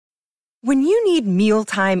When you need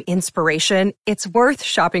mealtime inspiration, it's worth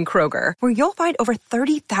shopping Kroger, where you'll find over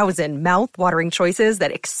 30,000 mouth-watering choices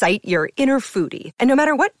that excite your inner foodie. And no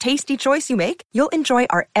matter what tasty choice you make, you'll enjoy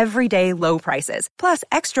our everyday low prices, plus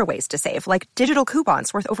extra ways to save, like digital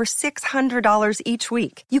coupons worth over $600 each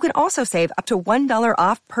week. You can also save up to $1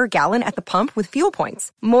 off per gallon at the pump with fuel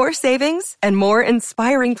points. More savings and more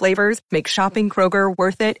inspiring flavors make shopping Kroger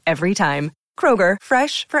worth it every time. Kroger,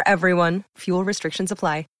 fresh for everyone. Fuel restrictions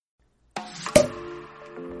apply.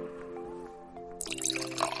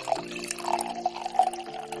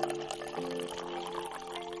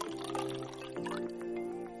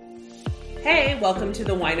 Hey, welcome to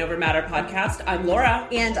the Wine Over Matter podcast. I'm Laura.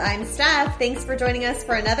 And I'm Steph. Thanks for joining us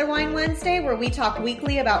for another Wine Wednesday, where we talk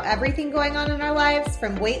weekly about everything going on in our lives,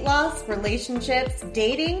 from weight loss, relationships,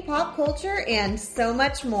 dating, pop culture, and so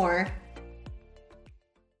much more.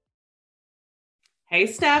 Hey,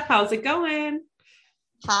 Steph. How's it going?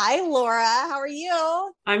 Hi, Laura. How are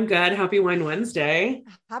you? I'm good. Happy Wine Wednesday.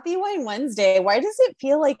 Happy Wine Wednesday. Why does it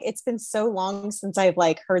feel like it's been so long since I've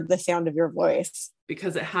heard the sound of your voice?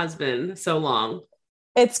 Because it has been so long.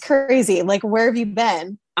 It's crazy. Where have you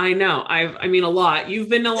been? I know. I mean, a lot. You've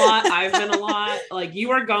been a lot. I've been a lot. You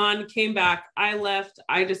were gone, came back. I left.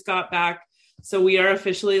 I just got back. So we are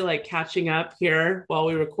officially catching up here while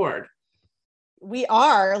we record. We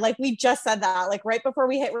are. We just said that. Right before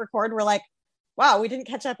we hit record, we're like, wow, we didn't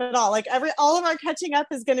catch up at all. All of our catching up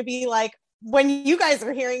is going to be when you guys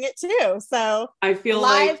are hearing it too. So I feel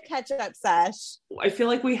live catch up sesh. I feel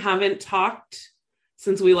like we haven't talked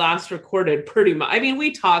since we last recorded, pretty much. I mean, we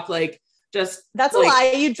talk just. That's a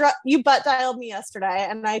lie. You butt dialed me yesterday,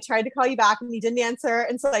 and I tried to call you back, and you didn't answer.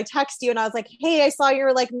 And so I texted you, and I was like, "Hey, I saw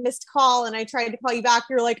your missed call," and I tried to call you back.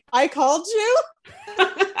 You're like, "I called you."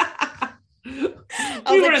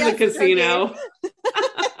 We were in the casino.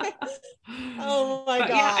 Oh my god!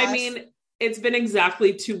 Yeah, I mean, it's been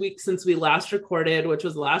exactly 2 weeks since we last recorded, which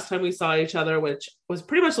was the last time we saw each other, which was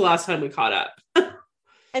pretty much the last time we caught up.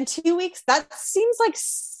 And 2 weeks, that seems like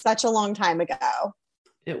such a long time ago.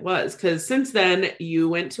 It was, because since then you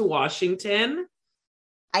went to Washington.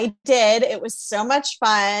 I did. It was so much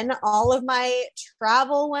fun. All of my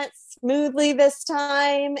travel went smoothly this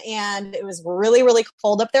time, and it was really, really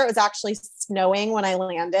cold up there. It was actually snowing when I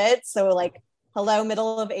landed. So hello,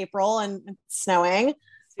 middle of April and snowing.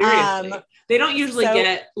 Seriously. They don't usually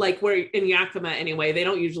get we're in Yakima anyway. They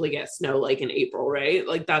don't usually get snow in April, right?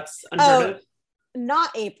 That's unheard of. Not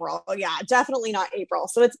April. Yeah, definitely not April.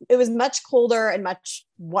 So it was much colder and much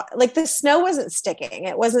the snow wasn't sticking.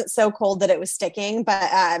 It wasn't so cold that it was sticking, but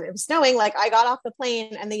it was snowing. I got off the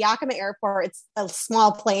plane, and the Yakima airport, it's a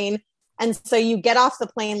small plane. And so you get off the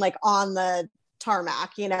plane on the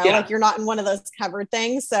tarmac, Yeah. You're not in one of those covered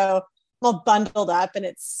things. So I'm all bundled up, and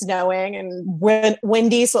it's snowing and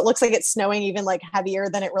windy. So it looks like it's snowing even heavier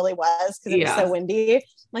than it really was, because it was so windy.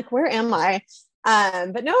 Where am I?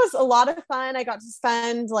 But no, it was a lot of fun. I got to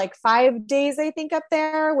spend 5 days, I think, up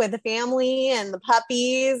there with the family and the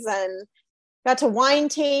puppies, and got to wine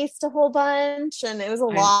taste a whole bunch, and it was a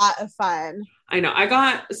lot of fun. I know.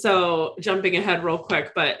 So jumping ahead real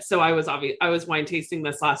quick, but so I was wine tasting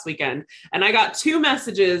this last weekend, and I got 2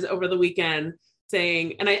 messages over the weekend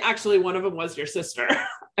saying, and one of them was your sister,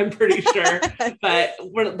 I'm pretty sure, but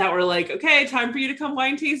that were okay, time for you to come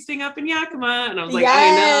wine tasting up in Yakima. And I was yes.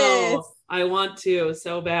 I know, I want to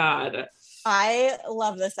so bad. I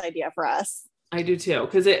love this idea for us. I do too,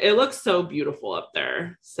 because it looks so beautiful up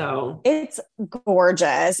there. So it's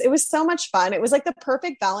gorgeous. It was so much fun. It was the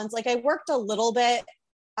perfect balance. I worked a little bit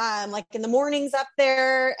in the mornings up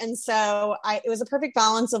there, and so it was a perfect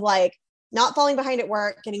balance of not falling behind at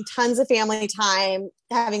work, getting tons of family time,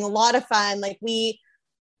 having a lot of fun. We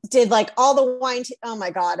did all the wine. Oh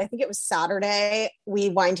my God. I think it was Saturday. We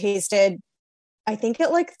wine tasted, I think at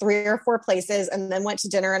 3 or 4 places, and then went to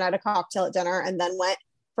dinner and had a cocktail at dinner, and then went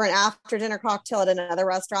for an after dinner cocktail at another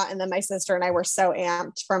restaurant. And then my sister and I were so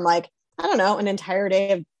amped from I don't know, an entire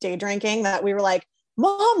day of day drinking that we were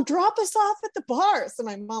Mom, drop us off at the bar. So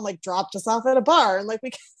my mom dropped us off at a bar, and we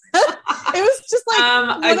it was just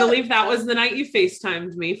I believe that was the night you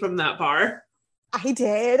FaceTimed me from that bar. I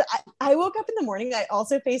did. I woke up in the morning. I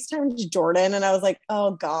also FaceTimed Jordan, and I was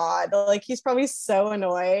oh God, he's probably so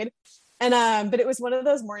annoyed. And, but it was one of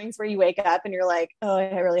those mornings where you wake up and you're oh,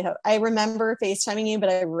 I really hope, I remember FaceTiming you, but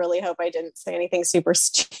I really hope I didn't say anything super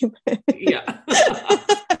stupid. Yeah.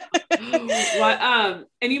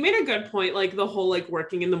 And you made a good point, the whole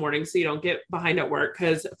working in the morning so you don't get behind at work.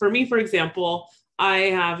 Because for me, for example, I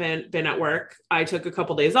haven't been at work. I took a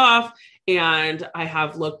couple days off, And I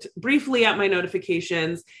have looked briefly at my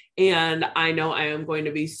notifications, and I know I am going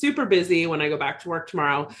to be super busy when I go back to work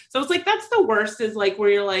tomorrow. So it's like, that's the worst, is like where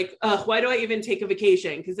you're like, why do I even take a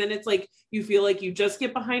vacation? Because then it's like, you feel like you just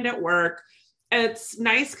get behind at work. It's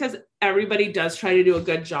nice because everybody does try to do a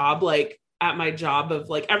good job, like at my job, of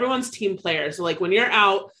like, everyone's team players. So like when you're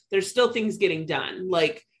out, there's still things getting done.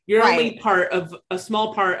 Like you're only part of a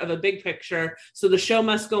small part of a big picture. So the show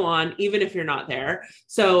must go on, even if you're not there.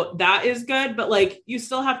 So that is good. But like, you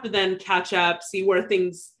still have to then catch up, see where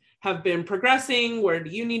things have been progressing. Where do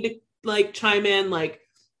you need to like chime in? Like,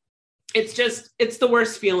 it's the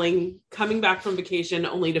worst feeling coming back from vacation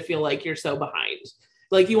only to feel like you're so behind.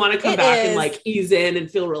 Like you want to come back and like ease in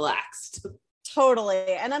and feel relaxed.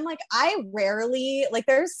 Totally. And I'm like, I rarely, like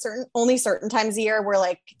there's only certain times a year where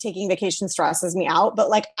like taking vacation stresses me out, but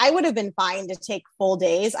like I would have been fine to take full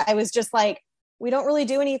days. I was just like, we don't really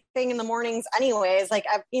do anything in the mornings anyways. Like,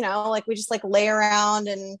 like we just like lay around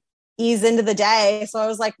and ease into the day. So I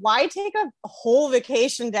was like, why take a whole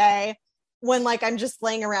vacation day when like I'm just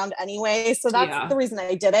laying around anyway? So that's the reason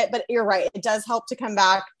I did it. But you're right. It does help to come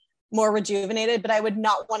back more rejuvenated, but I would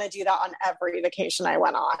not want to do that on every vacation I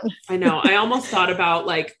went on. I know. I almost thought about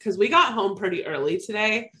like, cause we got home pretty early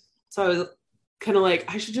today. So I was kind of like,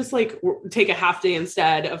 I should just like take a half day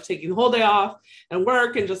instead of taking the whole day off and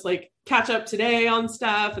work and just like catch up today on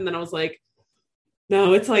stuff. And then I was like,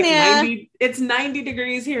 no, it's like 90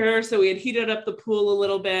 degrees here. So we had heated up the pool a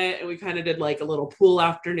little bit and we kind of did like a little pool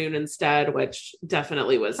afternoon instead, which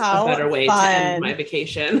definitely was a better way to end my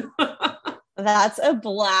vacation. That's a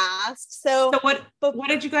blast. So what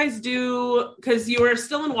did you guys do? Because you were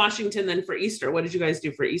still in Washington then for Easter. What did you guys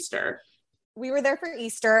do for Easter? We were there for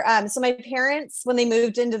Easter. So my parents, when they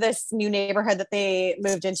moved into this new neighborhood that they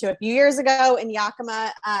moved into a few years ago in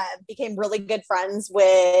Yakima, became really good friends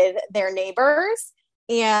with their neighbors.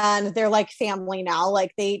 And they're like family now.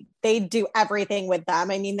 Like they do everything with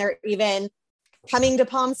them. I mean, they're even coming to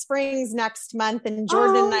Palm Springs next month, and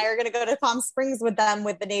Jordan and I are going to go to Palm Springs with them,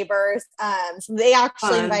 with the neighbors. So they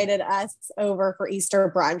actually invited us over for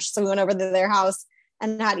Easter brunch. So we went over to their house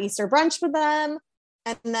and had Easter brunch with them.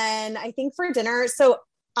 And then I think for dinner, so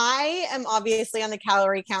I am obviously on the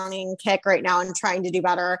calorie counting kick right now and trying to do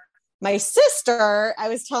better. My sister, I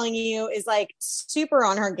was telling you, is like super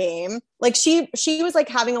on her game. Like she was like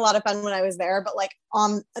having a lot of fun when I was there, but like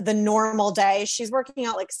on the normal day, she's working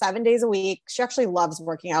out like 7 days a week. She actually loves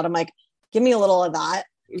working out. I'm like, give me a little of that.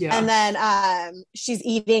 Yeah. And then she's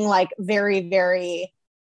eating like very, very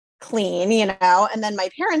clean, and then my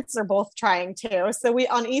parents are both trying to. So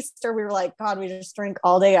on Easter, we were like, God, we just drank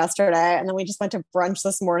all day yesterday. And then we just went to brunch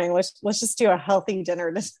this morning. Let's just do a healthy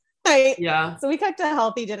dinner tonight. Yeah. So we cooked a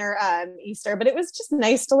healthy dinner Easter, but it was just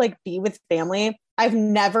nice to like be with family. I've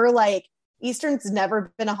never like, Easter's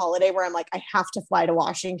never been a holiday where I'm like, I have to fly to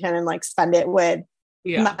Washington and like spend it with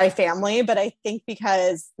my family. But I think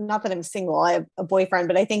because, not that I'm single, I have a boyfriend,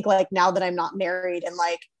 but I think like now that I'm not married and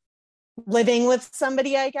like living with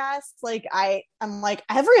somebody, I guess, like I'm like,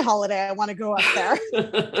 every holiday I want to go up there.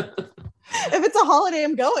 If it's a holiday,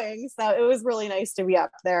 I'm going. So it was really nice to be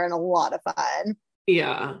up there and a lot of fun.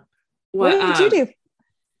 Yeah. What did you do?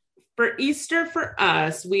 For Easter for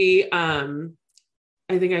us, we, I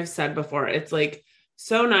think I've said before, it's like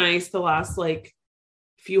so nice. The last like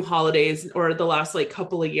few holidays, or the last like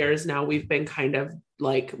couple of years now, we've been kind of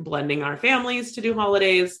like blending our families to do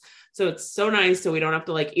holidays. So it's so nice. So we don't have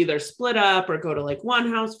to like either split up or go to like one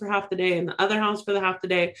house for half the day and the other house for the half the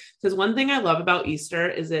day. Because one thing I love about Easter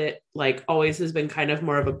is it like always has been kind of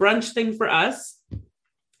more of a brunch thing for us.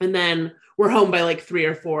 And then we're home by like 3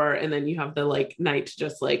 or 4. And then you have the like night to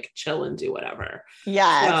just like chill and do whatever.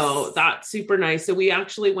 Yeah. So that's super nice. So we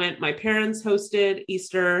actually my parents hosted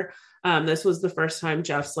Easter. This was the first time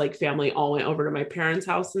Jeff's like family all went over to my parents'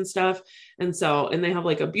 house and stuff. And they have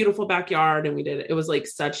like a beautiful backyard, and it was like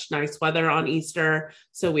such nice weather on Easter.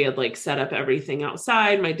 So we had like set up everything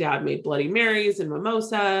outside. My dad made Bloody Marys and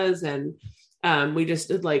mimosas, and we just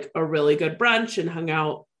did like a really good brunch and hung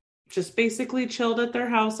out, just basically chilled at their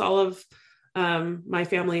house, all of my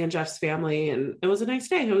family and Jeff's family. And it was a nice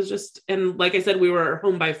day. It was just, and like I said, we were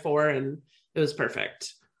home by 4 and it was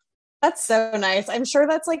perfect. That's so nice. I'm sure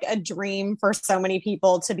that's like a dream for so many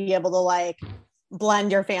people to be able to like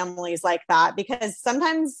blend your families like that, because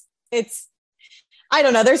sometimes I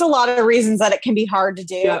don't know, there's a lot of reasons that it can be hard to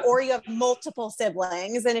do. Yep. Or you have multiple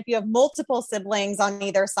siblings. And if you have multiple siblings on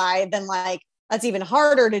either side, then like that's even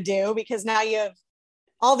harder to do, because now you have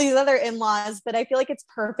all these other in-laws. But I feel like it's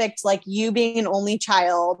perfect, like you being an only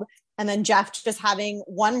child And then Jeff just having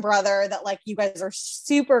one brother that like you guys are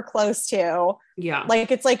super close to. Yeah. Like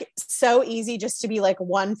it's like so easy just to be like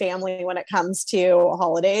one family when it comes to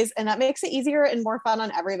holidays. And that makes it easier and more fun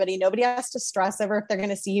on everybody. Nobody has to stress over if they're going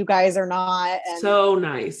to see you guys or not. And so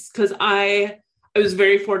nice. Cause I was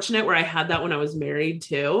very fortunate where I had that when I was married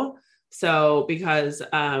too. So because,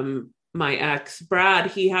 my ex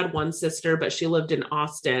Brad, he had one sister, but she lived in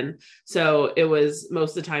Austin. So it was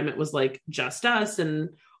most of the time it was like just us, and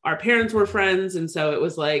our parents were friends. And so it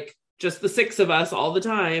was like just the six of us all the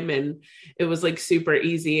time. And it was like super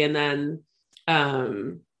easy. And then,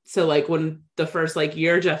 so like when the first like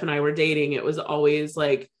year Jeff and I were dating, it was always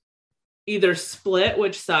like either split,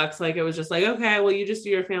 which sucks. Like it was just like, okay, well, you just do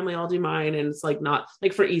your family, I'll do mine. And it's like, not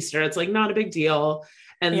like for Easter, it's like not a big deal.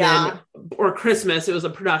 And then, or Christmas, it was a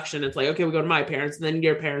production. It's like, okay, we go to my parents and then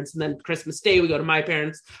your parents. And then Christmas Day, we go to my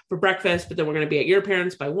parents for breakfast, but then we're going to be at your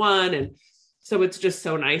parents by 1. And so it's just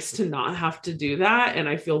so nice to not have to do that. And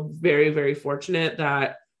I feel very, very fortunate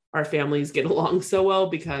that our families get along so well,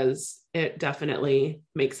 because it definitely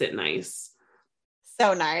makes it nice.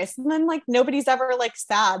 So nice. And then like, nobody's ever like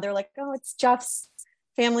sad. They're like, oh, it's Jeff's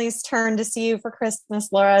family's turn to see you for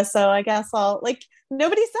Christmas, Laura. So I guess I'll like,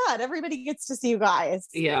 nobody's sad. Everybody gets to see you guys.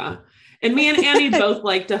 Yeah. And me and Annie both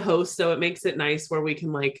like to host. So it makes it nice where we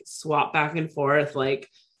can like swap back and forth. Like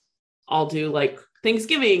I'll do like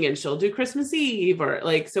Thanksgiving and she'll do Christmas Eve, or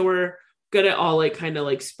like, so we're good at all like kind of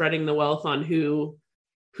like spreading the wealth on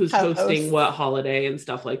who's hosting what holiday and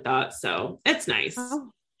stuff like that. So it's nice.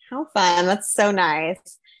 Oh, how fun. That's so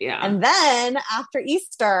nice. Yeah. And then after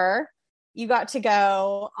Easter, you got to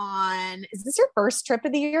go on, is this your first trip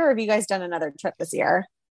of the year, or have you guys done another trip this year?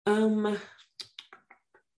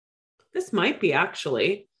 This might be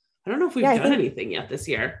actually. I don't know if we've done anything yet this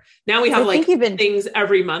year. Now we have like things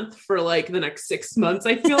every month for like the next 6 months,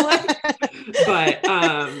 I feel like. But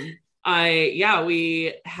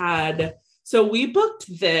we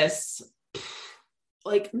booked this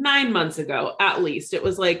like 9 months ago, at least. It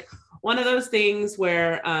was like one of those things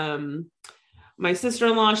where my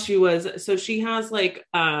sister-in-law, she has like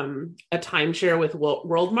a timeshare with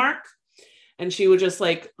Worldmark. And she would just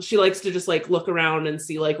like, she likes to just like look around and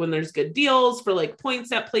see like when there's good deals for like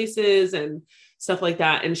points at places and stuff like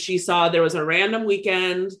that. And she saw there was a random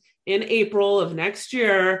weekend in April of next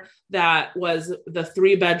year that was the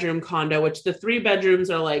 3-bedroom condo, which the 3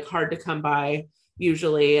 bedrooms are like hard to come by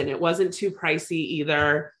usually. And it wasn't too pricey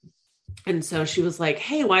either. And so she was like,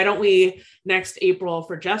 hey, why don't we next April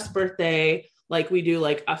for Jeff's birthday, like we do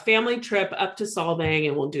like a family trip up to Solvang,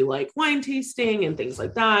 and we'll do like wine tasting and things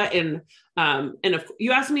like that. And if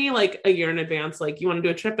you ask me like a year in advance, like you want to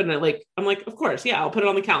do a trip, and I'm like, of course. Yeah. I'll put it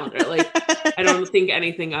on the calendar. Like, I don't think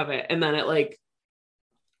anything of it. And then it like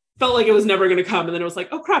felt like it was never going to come. And then it was like,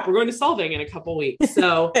 oh crap, we're going to Solvang in a couple weeks.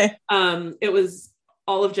 So, it was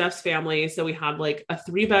all of Jeff's family. So we had like a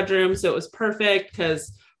 3-bedroom. So it was perfect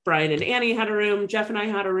because Brian and Annie had a room, Jeff and I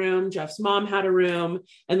had a room, Jeff's mom had a room,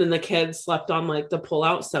 and then the kids slept on like the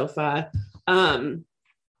pull-out sofa.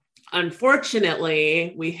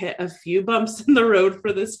 Unfortunately, we hit a few bumps in the road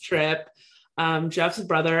for this trip. Jeff's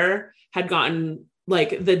brother had gotten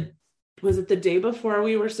like was it the day before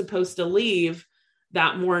we were supposed to leave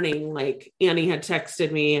that morning? Like Annie had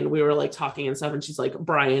texted me and we were like talking and stuff. And she's like,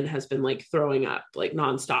 Brian has been like throwing up like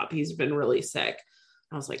nonstop. He's been really sick.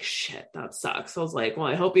 I was like, shit, that sucks. I was like, well,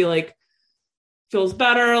 I hope he like feels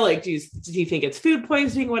better. Like, do you think it's food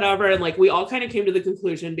poisoning, whatever? And like, we all kind of came to the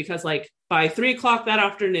conclusion because like by 3:00 that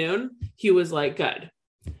afternoon, he was like, good.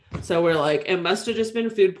 So we're like, it must've just been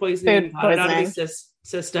food poisoning. Got it out of his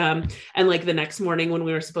system. And like the next morning when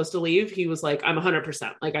we were supposed to leave, he was like, I'm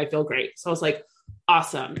 100%, like, I feel great. So I was like,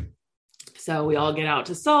 awesome. So we all get out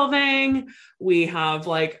to Solvang. We have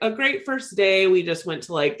like a great first day. We just went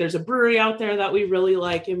to like, there's a brewery out there that we really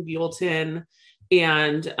like in Buellton.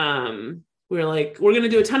 And we were like, we're going to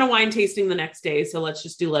do a ton of wine tasting the next day. So let's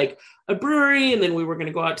just do like a brewery. And then we were going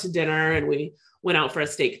to go out to dinner, and we went out for a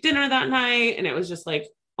steak dinner that night. And it was just like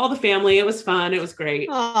all the family. It was fun. It was great.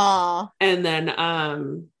 Aww. And then,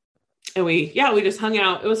 and we just hung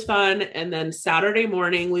out. It was fun. And then Saturday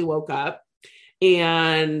morning we woke up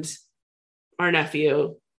and our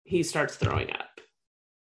nephew, he starts throwing up.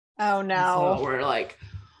 Oh no. So we're like,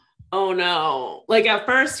 oh no. Like at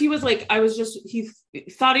first he was like, he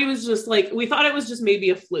thought he was just like, we thought it was just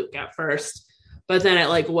maybe a fluke at first, but then it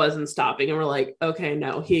like wasn't stopping. And we're like, okay,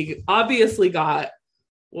 no, he obviously got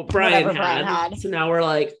what Brian had. So now we're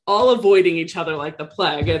like all avoiding each other like the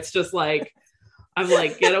plague. It's just like, I'm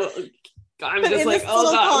like, I'm just like,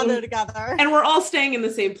 oh God. Together. And we're all staying in the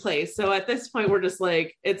same place. So at this point, we're just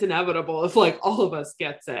like, it's inevitable if like all of us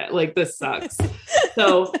gets it. Like, this sucks.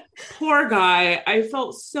 So poor guy, I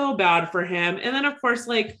felt so bad for him. And then of course,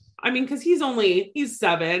 like, I mean, cause he's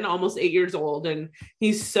 7, almost 8 years old, and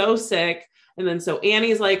he's so sick. And then so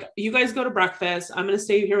Annie's like, you guys go to breakfast. I'm going to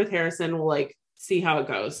stay here with Harrison. We'll like see how it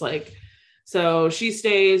goes. Like, so she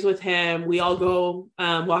stays with him. We all go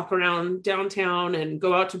walk around downtown and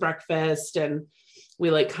go out to breakfast, and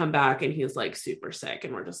we like come back and he's like super sick,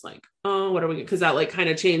 and we're just like, oh, what are we? Because that like kind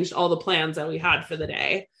of changed all the plans that we had for the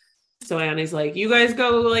day. So Annie's like, you guys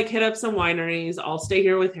go like hit up some wineries. I'll stay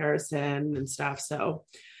here with Harrison and stuff. So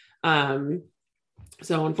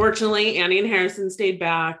unfortunately, Annie and Harrison stayed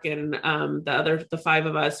back, and the 5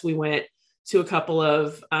 of us, we went to a couple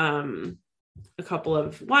of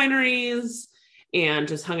wineries and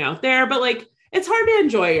just hung out there. But like, it's hard to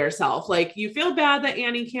enjoy yourself. Like, you feel bad that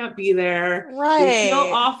Annie can't be there. Right. You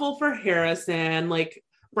feel awful for Harrison. Like,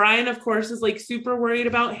 Brian, of course, is like super worried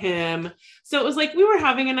about him. So it was like, we were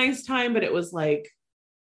having a nice time, but it was like,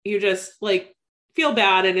 you just like feel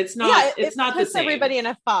bad, and it's not, it's not the same. Everybody in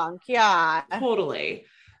a funk. Yeah, totally.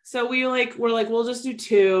 So we're like, we'll just do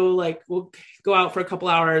 2, like we'll go out for a couple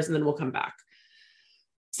hours and then we'll come back.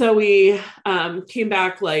 So we came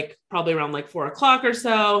back like probably around like 4:00 or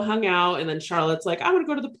so, hung out, and then Charlotte's like, I want to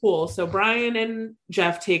go to the pool. So Brian and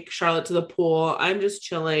Jeff take Charlotte to the pool. I'm just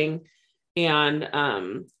chilling.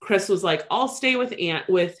 And Chris was like, I'll stay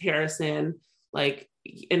with Harrison, like,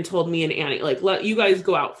 and told me and Annie, like, let you guys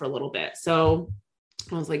go out for a little bit. So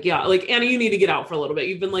I was like, yeah, like, Annie, you need to get out for a little bit.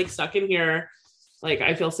 You've been like stuck in here. Like,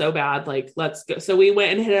 I feel so bad. Like, let's go. So we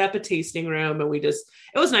went and hit up a tasting room, and it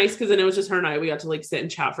was nice because then it was just her and I. We got to like sit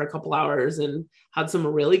and chat for a couple hours and had some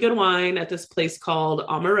really good wine at this place called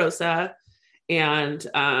Omarosa. And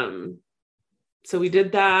so we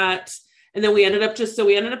did that. And then we ended up just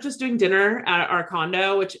doing dinner at our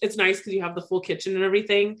condo, which it's nice because you have the full kitchen and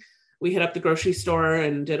everything. We hit up the grocery store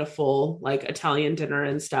and did a full like Italian dinner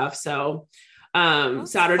and stuff. So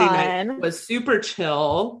Saturday night was super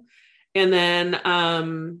chill. And then,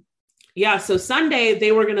 so Sunday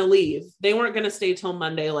they were going to leave. They weren't going to stay till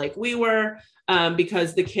Monday like we were,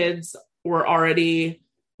 because the kids were already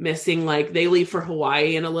missing, like they leave for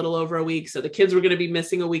Hawaii in a little over a week. So the kids were going to be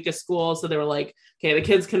missing a week of school. So they were like, okay, the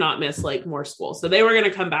kids cannot miss like more school. So they were going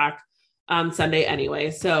to come back on Sunday anyway.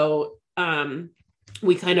 So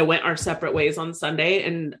we kind of went our separate ways on Sunday,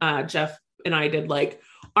 and Jeff and I did like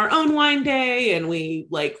our own wine day, and we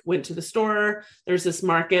like went to the store. There's this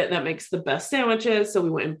market that makes the best sandwiches. So we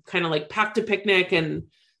went and kind of like packed a picnic and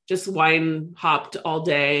just wine hopped all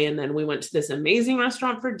day. And then we went to this amazing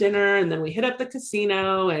restaurant for dinner, and then we hit up the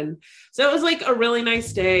casino. And so it was like a really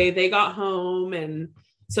nice day. They got home, and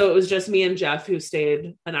so it was just me and Jeff who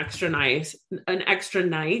stayed an extra night.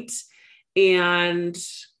 And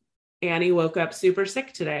Annie woke up super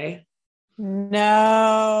sick today.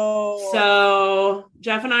 No. So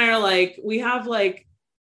Jeff and I are like, we have like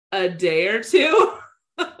a day or two.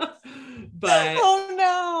 But oh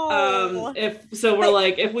no. we're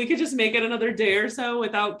like, if we could just make it another day or so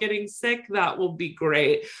without getting sick, that will be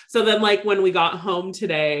great. So then like when we got home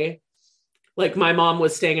today, like my mom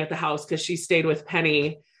was staying at the house because she stayed with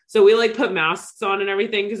Penny. So we like put masks on and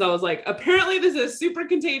everything, because I was like, apparently this is super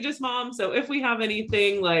contagious, Mom. So if we have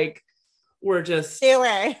anything, like, we're just stay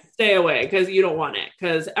away because you don't want it,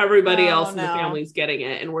 because everybody else in the family's getting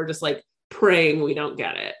it, and we're just like praying we don't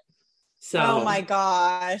get it. So, oh my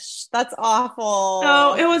gosh, that's awful.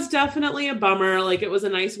 So it was definitely a bummer. Like, it was a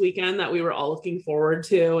nice weekend that we were all looking forward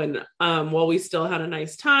to. And while we still had a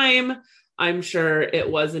nice time, I'm sure it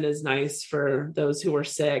wasn't as nice for those who were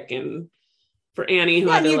sick, and for Annie who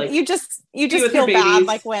had to like, you just feel bad,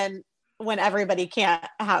 like when everybody can't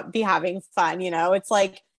be having fun, you know, it's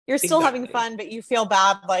like, you're still having fun, but you feel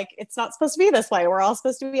bad. Like, it's not supposed to be this way. We're all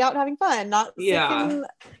supposed to be out having fun, not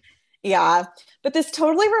yeah. But this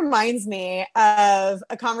totally reminds me of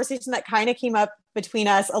a conversation that kind of came up between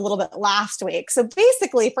us a little bit last week. So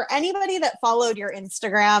basically, for anybody that followed your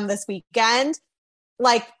Instagram this weekend,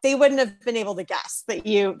 like, they wouldn't have been able to guess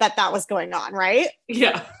that was going on, right?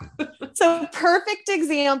 Yeah. So perfect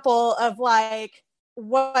example of like,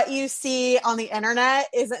 what you see on the internet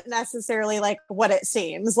isn't necessarily like what it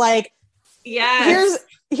seems like. Yes.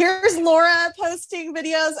 Here's Laura posting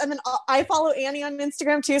videos, and then I follow Annie on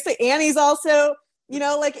Instagram too. So Annie's also, you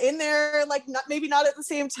know, like in there, like maybe not at the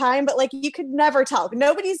same time, but like you could never tell.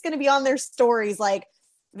 Nobody's going to be on their stories like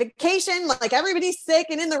vacation, like everybody's sick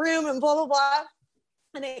and in the room and blah, blah, blah.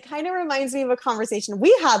 And it kind of reminds me of a conversation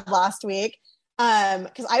we had last week.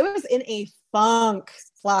 Because I was in a funk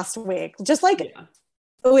last week, just like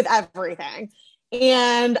with everything.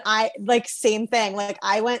 And I like, same thing. Like,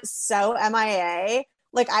 I went so MIA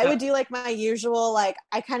Like I would do like my usual, like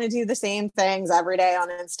I kind of do the same things every day on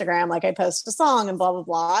Instagram. Like I post a song and blah, blah,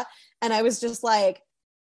 blah. And I was just like,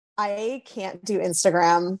 I can't do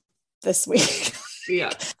Instagram this week.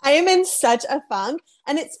 Yeah. I am in such a funk.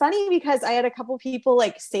 And it's funny because I had a couple people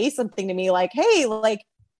like say something to me like, hey, like,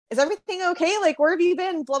 is everything okay? Like, where have you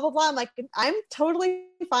been? Blah, blah, blah. I'm like, I'm totally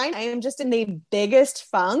fine. I am just in the biggest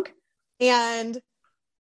funk. And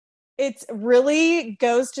it really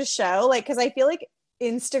goes to show, like, because I feel like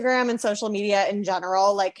Instagram and social media in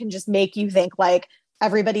general, like, can just make you think like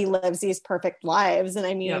everybody lives these perfect lives. And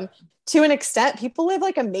I mean, to an extent, people live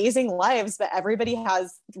like amazing lives, but everybody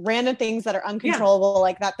has random things that are uncontrollable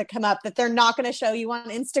like that come up that they're not going to show you on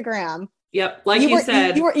Instagram. Yep. Like you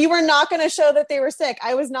said, you were not going to show that they were sick.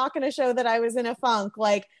 I was not going to show that I was in a funk.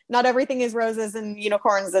 Like not everything is roses and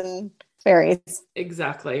unicorns and fairies.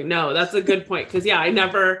 Exactly. No, that's a good point. Cause I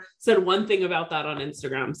never said one thing about that on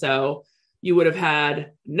Instagram. So you would have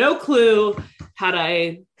had no clue had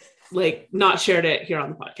I like not shared it here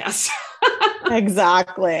on the podcast.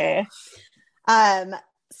 Exactly.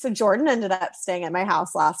 So Jordan ended up staying at my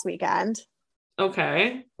house last weekend.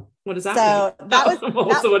 Okay. What does that mean?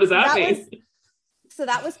 So what does that mean? So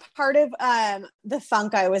that was part of the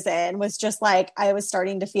funk I was in, was just like I was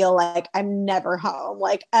starting to feel like I'm never home,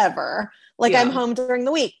 like ever. Like I'm home during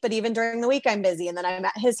the week, but even during the week I'm busy. And then I'm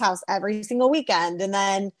at his house every single weekend. And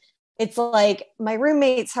then it's like my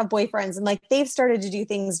roommates have boyfriends and like they've started to do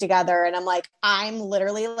things together. And I'm like, I'm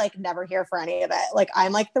literally like never here for any of it. Like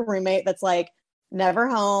I'm like the roommate that's like never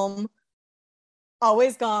home,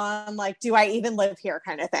 always gone. Like, do I even live here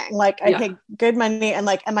kind of thing? Like I pay good money and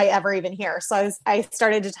like, am I ever even here? So I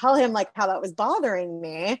started to tell him like how that was bothering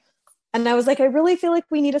me. And I was like, I really feel like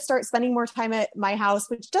we need to start spending more time at my house,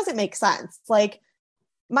 which doesn't make sense. Like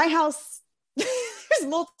my house, there's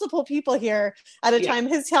multiple people here at a time.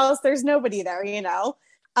 His house, there's nobody there, you know?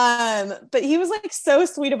 But he was like so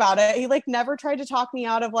sweet about it. He like never tried to talk me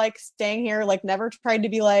out of like staying here, like never tried to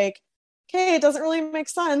be like, okay, it doesn't really make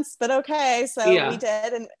sense, but okay. So we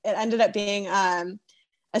did, and it ended up being a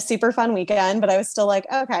super fun weekend, but I was still like,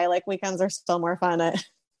 okay, like weekends are still more fun at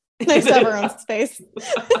nice to have our own space.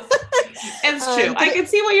 It's true. I can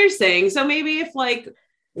see what you're saying. So maybe if like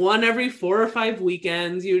one every 4 or 5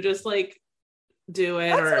 weekends, you just like do it.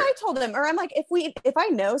 That's what I told him. Or I'm like, if I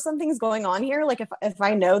know something's going on here, like if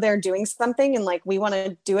I know they're doing something and like we want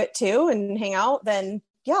to do it too and hang out, then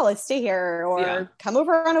let's stay here or come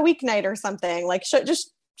over on a weeknight or something. Like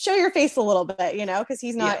just show your face a little bit, you know, because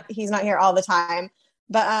he's not here all the time.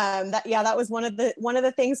 But that was one of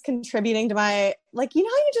the things contributing to my, like, you know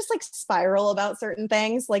how you just like spiral about certain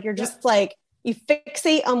things, like you're just like you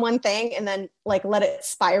fixate on one thing and then like let it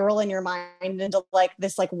spiral in your mind into like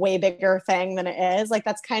this like way bigger thing than it is. Like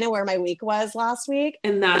that's kind of where my week was last week.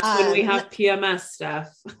 And that's when we have PMS stuff.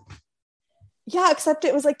 Yeah, except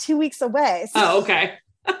it was like 2 weeks away. So. Oh, okay.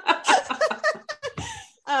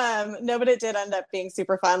 No, but it did end up being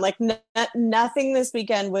super fun. Like nothing this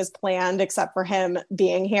weekend was planned except for him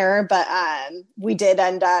being here. But we did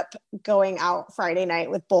end up going out Friday night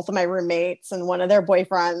with both of my roommates and one of their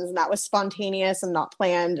boyfriends. And that was spontaneous and not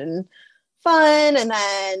planned and fun. And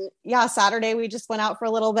then, Saturday we just went out for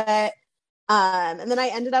a little bit. And then I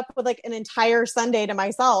ended up with like an entire Sunday to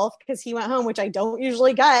myself because he went home, which I don't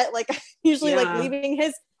usually get. Like usually like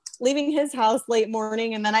leaving his house late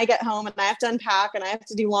morning, and then I get home and I have to unpack and I have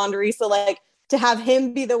to do laundry. So like to have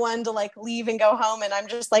him be the one to like leave and go home, and I'm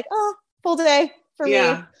just like, oh, full day for me.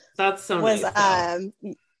 Yeah, that's so nice.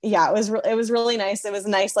 It was really nice. It was a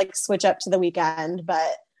nice like switch up to the weekend,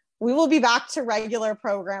 but we will be back to regular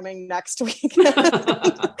programming next week. Because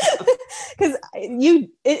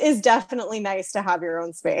it is definitely nice to have your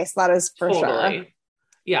own space. That is for sure.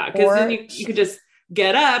 Yeah, because then you could just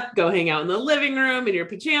get up, go hang out in the living room in your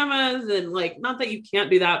pajamas, and like, not that you can't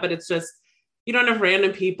do that, but it's just you don't have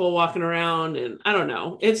random people walking around, and I don't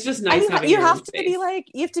know. It's just nice. You have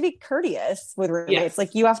to be courteous with roommates. Yes.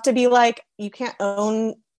 Like you have to be like, you can't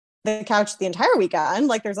own the couch the entire weekend.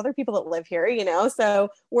 Like there's other people that live here, you know? So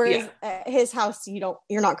whereas at his house, you're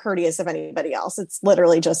not courteous of anybody else. It's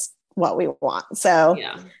literally just what we want. So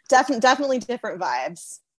definitely different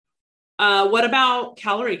vibes. What about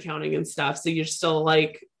calorie counting and stuff? So you're still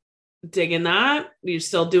like digging that? You're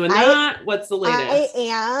still doing that? What's the latest? I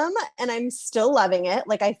am, and I'm still loving it.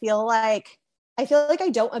 Like I feel like I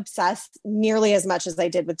don't obsess nearly as much as I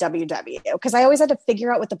did with WW, because I always had to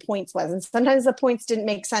figure out what the points was. And sometimes the points didn't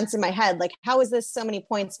make sense in my head. Like, how is this so many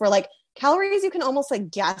points? Where like calories, you can almost like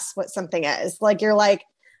guess what something is. Like you're like,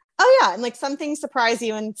 oh yeah. And like some things surprise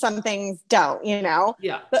you and some things don't, you know?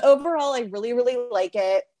 Yeah. But overall, I really, really like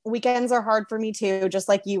it. weekends are hard for me too, just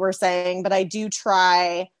like you were saying, but I do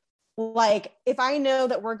try, like, if I know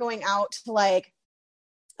that we're going out to like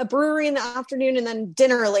a brewery in the afternoon and then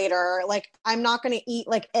dinner later, like I'm not going to eat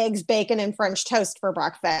like eggs, bacon, and French toast for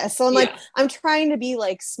breakfast. So I'm like, I'm trying to be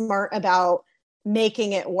like smart about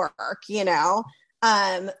making it work, you know?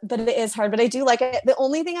 But it is hard, but I do like it. The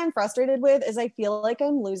only thing I'm frustrated with is I feel like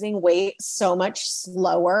I'm losing weight so much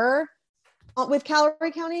slower with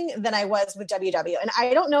calorie counting than I was with WW. And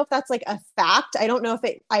I don't know if that's like a fact. I don't know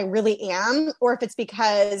if I really am, or if it's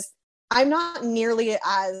because I'm not nearly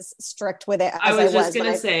as strict with it as I was just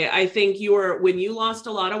going to say, I think when you lost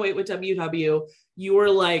a lot of weight with WW, you were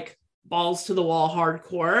like balls to the wall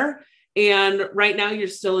hardcore. And right now you're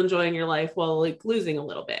still enjoying your life while like losing a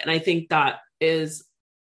little bit. And I think that is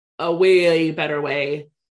a way better way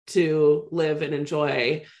to live and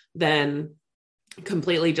enjoy than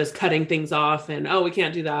completely just cutting things off and, oh, we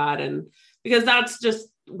can't do that. And because that's just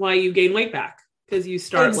why you gain weight back. Because you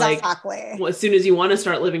start like, well, as soon as you want to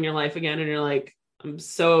start living your life again and you're like, I'm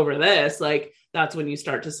so over this, like that's when you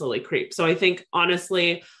start to slowly creep. So I think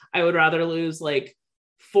honestly, I would rather lose like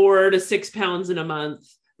 4 to 6 pounds in a month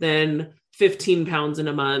than 15 pounds in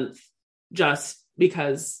a month, just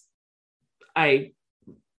because at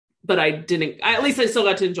least I still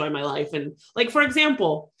got to enjoy my life. And like, for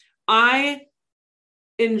example, I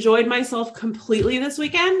enjoyed myself completely this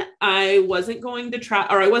weekend. I wasn't going to track,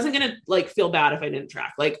 or I wasn't going to like feel bad if I didn't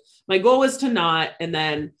track. Like my goal was to not. And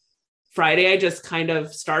then Friday, I just kind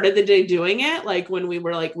of started the day doing it. Like when we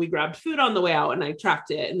grabbed food on the way out and I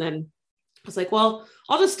tracked it. And then I was like, well,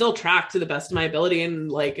 I'll just still track to the best of my ability.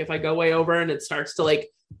 And like, if I go way over and it starts to like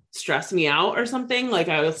stress me out or something, like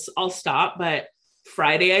I'll stop. But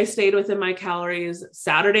Friday, I stayed within my calories.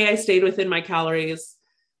 Saturday, I stayed within my calories.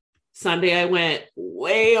 Sunday, I went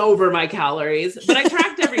way over my calories, but I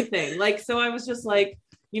tracked everything. Like, so I was just like,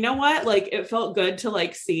 you know what? Like, it felt good to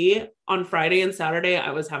like see on Friday and Saturday,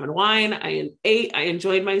 I was having wine. I ate, I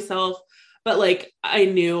enjoyed myself, but like, I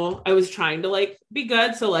knew I was trying to like be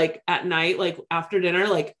good. So like at night, like after dinner,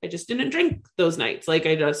 like I just didn't drink those nights. Like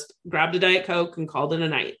I just grabbed a Diet Coke and called it a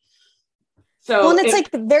night. So well, and it's like,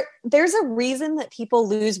 there's a reason that people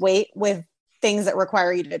lose weight with things that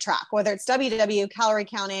require you to track, whether it's WW, calorie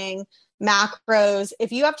counting, macros.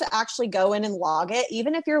 If you have to actually go in and log it,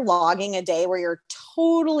 even if you're logging a day where you're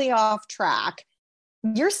totally off track,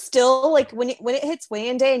 you're still like, when it hits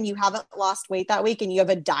weigh-in day and you haven't lost weight that week and you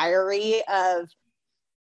have a diary of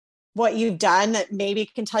what you've done that maybe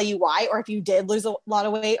can tell you why, or if you did lose a lot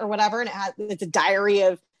of weight or whatever, and it's a diary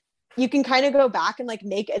of, you can kind of go back and like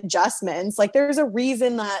make adjustments. Like there's a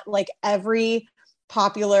reason that like every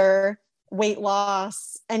popular weight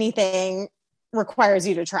loss, anything requires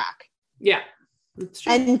you to track. Yeah. That's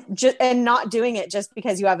true. And not doing it just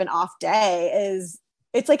because you have an off day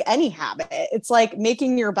it's like any habit. It's like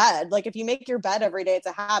making your bed. Like if you make your bed every day, it's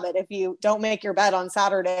a habit. If you don't make your bed on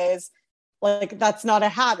Saturdays, like that's not a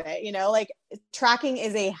habit, you know, like tracking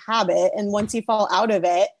is a habit. And once you fall out of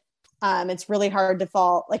it, it's really hard to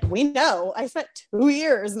fall. Like we know I spent 2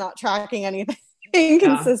 years not tracking anything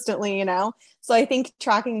consistently, you know? So I think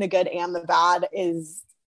tracking the good and the bad is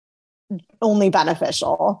only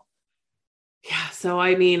beneficial. Yeah. So,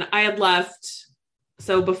 I mean, I had left.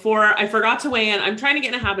 So before I forgot to weigh in, I'm trying to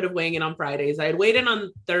get in a habit of weighing in on Fridays. I had weighed in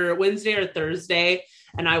on Wednesday or Thursday,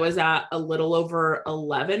 and I was at a little over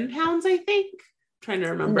 11 pounds, I think. I'm trying to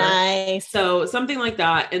remember. Nice. So something like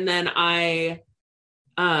that. And then I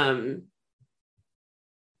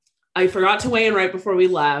forgot to weigh in right before we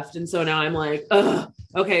left. And so now I'm like, ugh,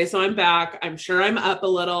 okay, so I'm back. I'm sure I'm up a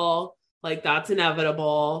little, like that's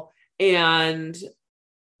inevitable. And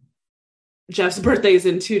Jeff's birthday is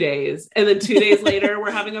in 2 days. And then 2 days later,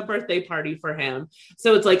 we're having a birthday party for him.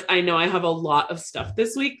 So it's like, I know I have a lot of stuff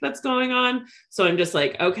this week that's going on. So I'm just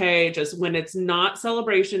like, okay, just when it's not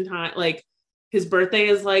celebration time, like his birthday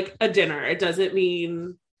is like a dinner. It doesn't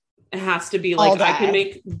mean it has to be like, I can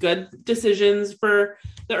make good decisions for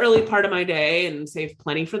the early part of my day and save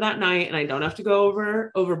plenty for that night. And I don't have to go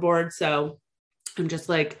overboard. So I'm just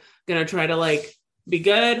like going to try to like be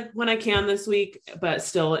good when I can this week, but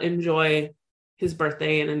still enjoy his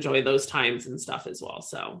birthday and enjoy those times and stuff as well.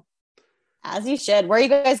 So as you should. Where are you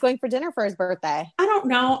guys going for dinner for his birthday? I don't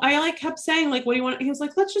know. I like kept saying like, what do you want? He was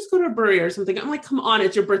like, let's just go to a brewery or something. I'm like, come on,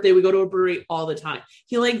 it's your birthday. We go to a brewery all the time.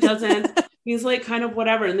 He like doesn't, he's like kind of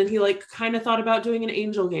whatever. And then he like kind of thought about doing an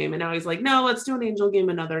Angel game. And now he's like, no, let's do an Angel game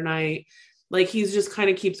another night. Like he's just kind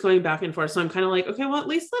of keeps going back and forth. So I'm kind of like, okay, well, at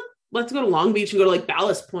least let's go to Long Beach and go to like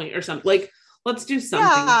Ballast Point or something. Like, let's do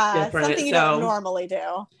something different. Something you don't normally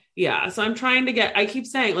do. Yeah. So I'm trying to I keep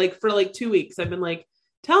saying like for like 2 weeks, I've been like,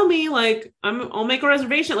 tell me, like, I'll make a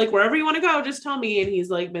reservation, like wherever you want to go, just tell me. And he's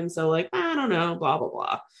like been so like, I don't know, blah, blah,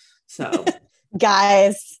 blah. So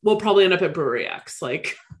guys, we'll probably end up at Brewery X.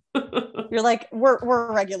 Like you're like,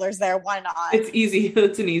 we're regulars there. Why not? It's easy.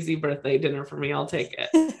 It's an easy birthday dinner for me. I'll take it.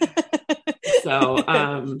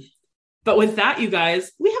 So, but with that, you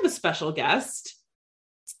guys, we have a special guest.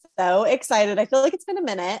 So excited. I feel like it's been a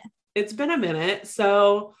minute. It's been a minute.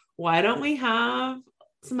 So why don't we have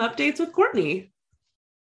some updates with Courtney?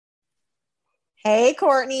 Hey,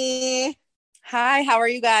 Courtney. Hi, how are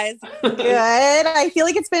you guys? Good. I feel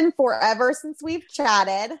like it's been forever since we've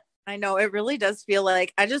chatted. I know it really does feel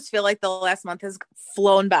like, I just feel like the last month has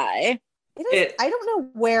flown by. I don't know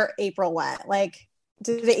where April went. Like,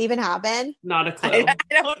 did it even happen? Not a clue. I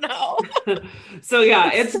don't know. So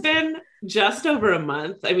yeah, it's been just over a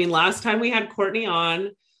month. I mean, last time we had Courtney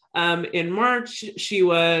on in March, she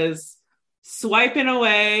was swiping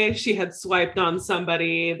away. She had swiped on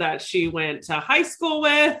somebody that she went to high school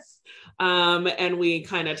with. And we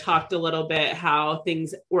kind of talked a little bit how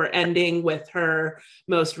things were ending with her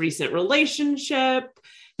most recent relationship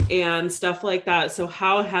and stuff like that. So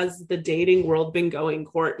how has the dating world been going,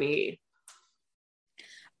 Courtney?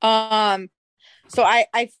 So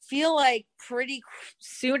I feel like pretty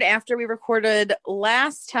soon after we recorded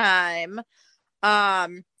last time, oh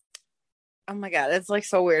my God, it's like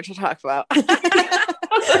so weird to talk about.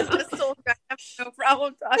 It's just so, I have no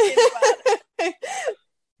problem talking about it.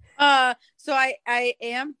 So I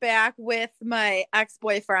am back with my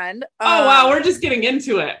ex-boyfriend. Oh wow, we're just getting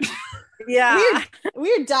into it. Yeah.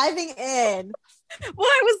 We're diving in. Well,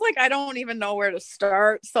 I was like, I don't even know where to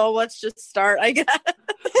start. So let's just start, I guess.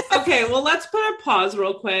 Okay, well, let's put a pause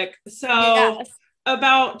real quick. So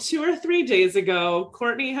about 2 or 3 days ago,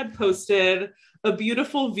 Courtney had posted a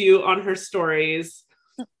beautiful view on her stories.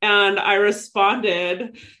 And I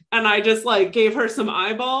responded and I just like gave her some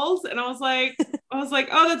eyeballs. And I was like,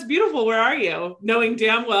 oh, that's beautiful. Where are you? Knowing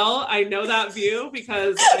damn well I know that view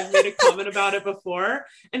because I've made a comment about it before.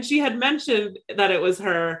 And she had mentioned that it was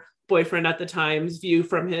her boyfriend at the time's view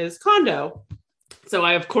from his condo. So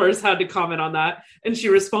I, of course, had to comment on that. And she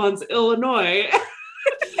responds, Illinois.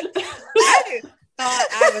 I thought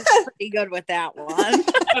I was pretty good with that one.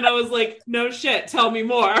 And I was like, no shit, tell me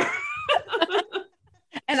more.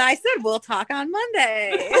 And I said, we'll talk on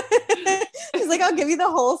Monday. She's like, I'll give you the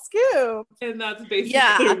whole scoop. And that's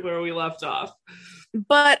basically where we left off.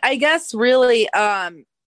 But I guess really,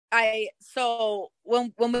 so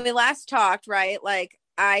when we last talked, right, like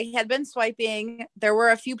I had been swiping. There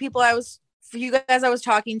were a few people I was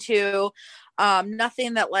talking to.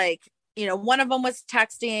 Nothing that like, you know, one of them was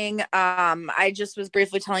texting. I just was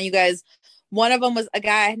briefly telling you guys, one of them was a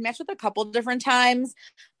guy I had matched with a couple different times.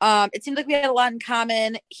 It seemed like we had a lot in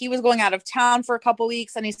common. He was going out of town for a couple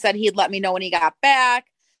weeks and he said he'd let me know when he got back.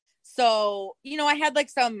 So, you know, I had like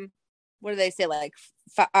some, what do they say? Like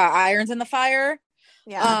irons in the fire.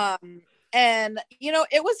 Yeah. And, you know,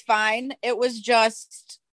 it was fine. It was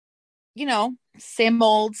just, you know, same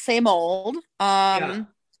old. Yeah.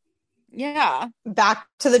 Back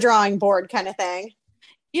to the drawing board kind of thing.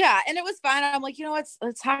 Yeah. And it was fine. I'm like, you know,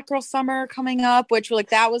 it's hot girl summer coming up, which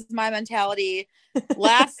like, that was my mentality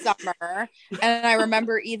last summer. And I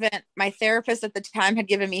remember even my therapist at the time had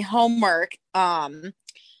given me homework,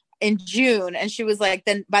 in June. And she was like,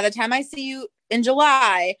 then by the time I see you in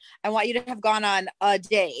July, I want you to have gone on a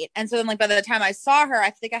date. And so then like, by the time I saw her,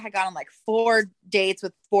 I think I had gone on like 4 dates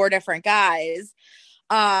with 4 different guys.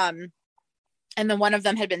 And then one of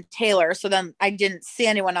them had been Taylor. So then I didn't see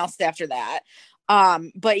anyone else after that.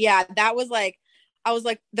 But yeah, that was like, I was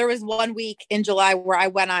like, there was 1 week in July where I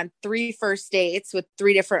went on 3 first dates with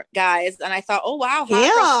 3 different guys. And I thought, oh,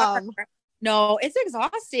 wow. No, it's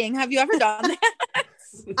exhausting. Have you ever done that?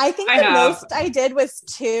 I think the most I did was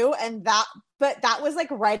 2 but that was like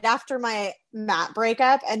right after my Matt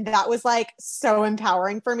breakup. And that was like so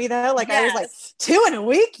empowering for me though. Like I was like 2 in a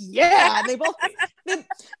week. Yeah. And they both,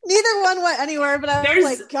 neither one went anywhere, but I was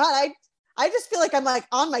like, God, I just feel like I'm like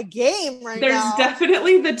on my game right now. There's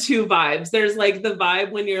definitely the 2 vibes. There's like the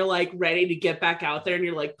vibe when you're like ready to get back out there and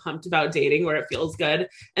you're like pumped about dating where it feels good.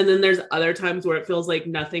 And then there's other times where it feels like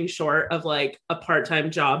nothing short of like a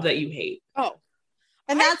part-time job that you hate. Oh,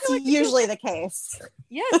 and that's like usually the case.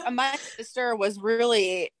 Yes. My sister was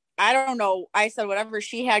really, I don't know. I said whatever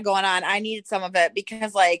she had going on, I needed some of it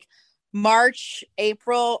because like March,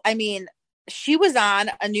 April, I mean, she was on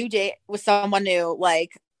a new date with someone new,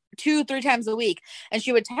 like 2-3 times a week. And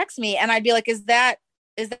she would text me and I'd be like, is that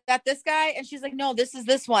this guy? And she's like, no, this is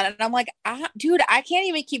this one. And I'm like, dude, I can't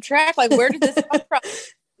even keep track. Like, where did this come from?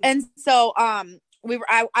 And so,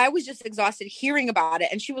 I was just exhausted hearing about it.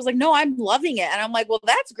 And she was like, no, I'm loving it. And I'm like, well,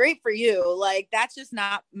 that's great for you. Like, that's just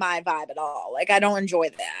not my vibe at all. Like, I don't enjoy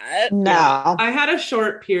that. No. Yeah. I had a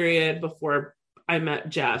short period before I met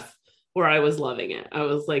Jeff where I was loving it. I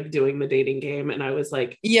was like doing the dating game and I was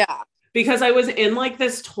like, yeah, because I was in like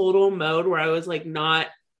this total mode where I was like not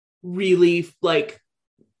really like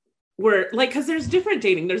where like because there's different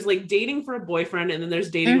dating. There's like dating for a boyfriend and then there's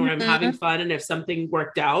dating where I'm having fun and if something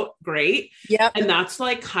worked out, great. Yep. And that's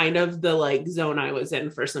like kind of the like zone I was in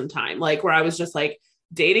for some time, like where I was just like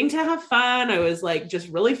dating to have fun. I was like just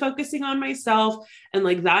really focusing on myself and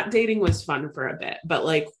like that dating was fun for a bit. But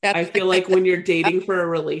like I feel like when you're dating for a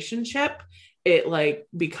relationship, it like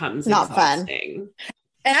becomes not exhausting.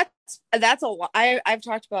 Fun. That's a lot. I've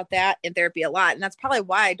talked about that in therapy a lot. And that's probably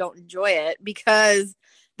why I don't enjoy it, because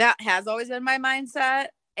that has always been my mindset.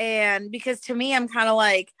 And because to me, I'm kind of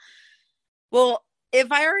like, well,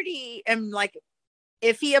 if I already am like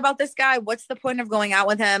iffy about this guy, what's the point of going out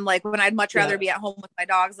with him? Like when I'd much rather be at home with my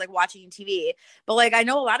dogs, like watching TV. But like, I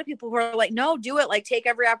know a lot of people who are like, no, do it. Like take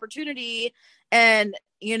every opportunity. And,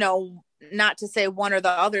 you know, not to say one or the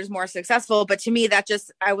other is more successful, but to me, that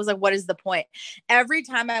just, I was like, what is the point? Every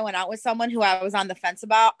time I went out with someone who I was on the fence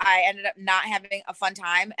about, I ended up not having a fun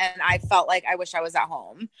time. And I felt like I wish I was at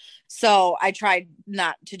home. So I tried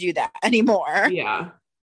not to do that anymore. Yeah.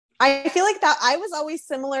 I feel like that I was always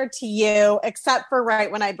similar to you, except for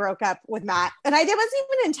right when I broke up with Matt. And I wasn't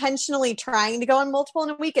even intentionally trying to go on multiple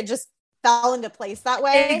in a week. It just fell into place that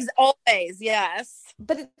way. Always, yes.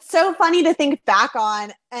 But it's so funny to think back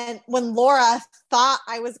on. And when Laura thought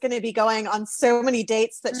I was going to be going on so many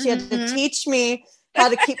dates that she had to teach me how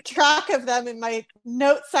to keep track of them in my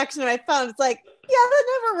note section of my phone, it's like, yeah,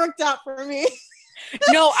 that never worked out for me.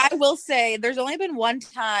 No, I will say there's only been one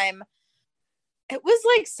time. It was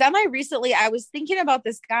like semi-recently. I was thinking about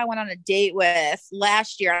this guy I went on a date with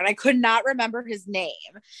last year and I could not remember his name.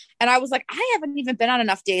 And I was like, I haven't even been on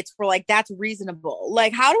enough dates for like, that's reasonable.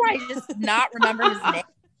 Like, how do I just not remember his name?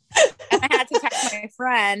 And I had to text my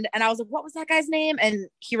friend and I was like, what was that guy's name? And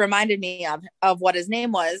he reminded me of what his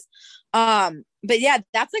name was. But yeah,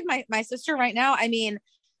 that's like my sister right now. I mean,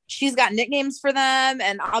 she's got nicknames for them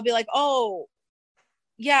and I'll be like, oh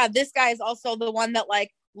yeah, this guy is also the one that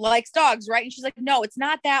like likes dogs, right? And she's like, no, it's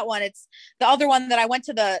not that one, it's the other one that I went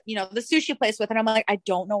to the sushi place with. And I'm like, I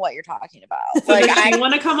don't know what you're talking about. So like, I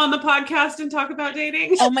want to come on the podcast and talk about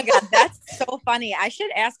dating. Oh my god, that's so funny. I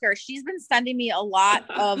should ask her. She's been sending me a lot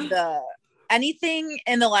of anything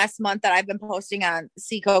in the last month that I've been posting on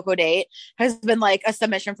See Coco Date has been like a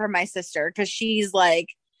submission from my sister, because she's like,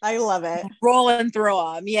 I love it. Rolling through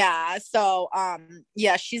them. Yeah. So,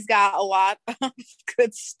 yeah, she's got a lot of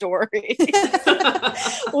good stories.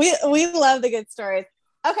 we love the good stories.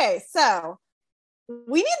 Okay. So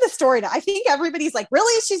we need the story now. I think everybody's like,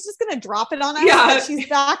 really? She's just going to drop it on us. Yeah. She's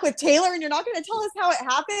back with Taylor and you're not going to tell us how it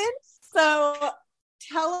happened. So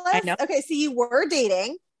tell us. Okay. So you were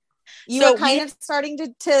dating. You were kind of starting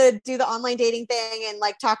to do the online dating thing and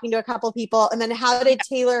like talking to a couple of people. And then how did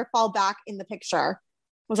Taylor fall back in the picture?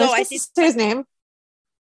 Was I supposed to say his name?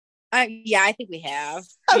 Yeah, I think we have.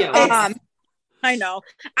 Okay. I know.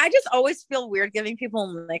 I just always feel weird giving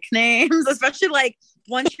people nicknames, especially like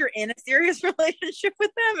once you're in a serious relationship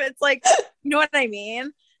with them. It's like, you know what I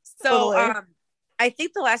mean? So totally. I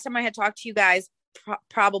think the last time I had talked to you guys,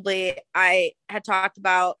 probably I had talked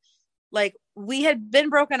about like we had been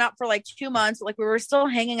broken up for like 2 months. Like we were still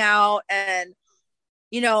hanging out and,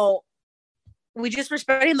 we just were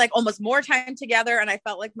spending like almost more time together. And I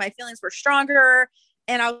felt like my feelings were stronger.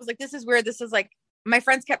 And I was like, this is weird. This is like, my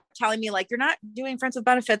friends kept telling me like, you're not doing friends with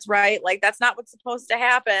benefits, right? Like, that's not what's supposed to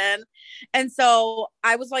happen. And so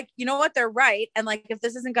I was like, you know what? They're right. And like, if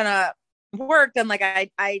this isn't going to work, then like,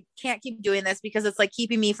 I can't keep doing this because it's like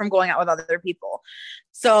keeping me from going out with other people.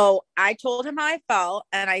 So I told him how I felt.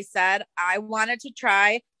 And I said, I wanted to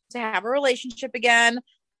try to have a relationship again.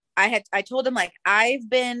 I told him like, I've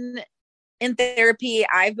been in therapy.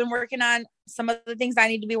 I've been working on some of the things I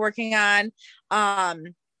need to be working on.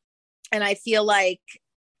 And I feel like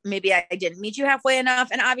maybe I didn't meet you halfway enough.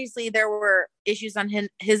 And obviously there were issues on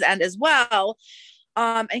his end as well.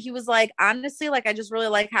 And he was like, honestly, like, I just really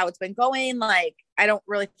like how it's been going. Like, I don't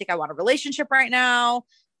really think I want a relationship right now.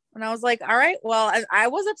 And I was like, all right, well, I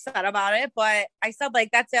was upset about it, but I said, like,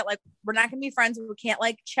 that's it. Like, we're not going to be friends. We can't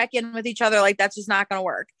like check in with each other. Like, that's just not going to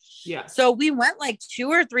work. Yeah. So we went like 2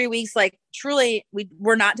 or 3 weeks, like truly we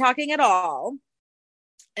were not talking at all.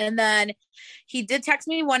 And then he did text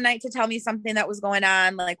me one night to tell me something that was going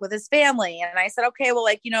on like with his family. And I said, okay, well,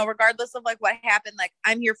 like, regardless of like what happened, like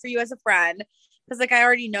I'm here for you as a friend. Cause like, I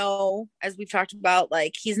already know, as we've talked about,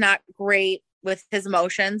 like, he's not great with his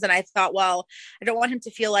emotions. And I thought, well, I don't want him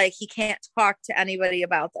to feel like he can't talk to anybody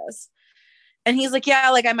about this. And he's like, yeah,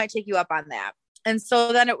 like I might take you up on that. And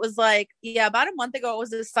so then it was like, yeah, about a month ago, it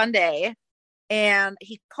was a Sunday. And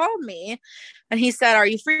he called me and he said, are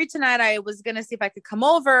you free tonight? I was going to see if I could come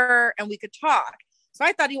over and we could talk. So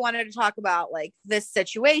I thought he wanted to talk about like this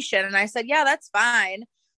situation. And I said, yeah, that's fine.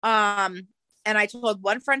 And I told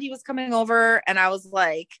one friend he was coming over and I was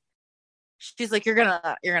like, she's like, you're going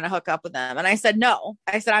to hook up with them. And I said, no,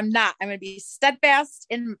 I said, I'm not, I'm going to be steadfast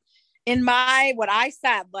in my, what I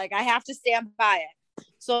said, like, I have to stand by it.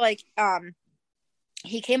 So like,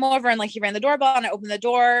 he came over and like, he rang the doorbell and I opened the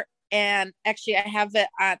door. And actually I have it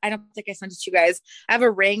on, I don't think I sent it to you guys. I have a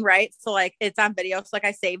ring, right? So like it's on video. So like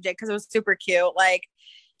I saved it because it was super cute. Like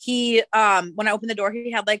he, when I opened the door,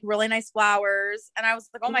 he had like really nice flowers. And I was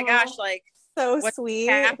like, oh my gosh, like so what's sweet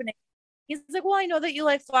happening? He's like, well, I know that you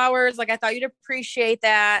like flowers. Like I thought you'd appreciate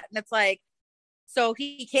that. And it's like, so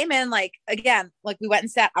he came in like, again, like we went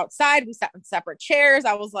and sat outside. We sat in separate chairs.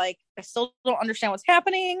 I was like, I still don't understand what's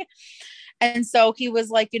happening. And so he was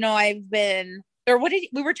like, you know,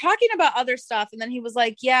 we were talking about other stuff. And then he was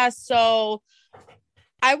like, yeah, so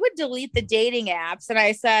I would delete the dating apps. And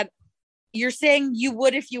I said, you're saying you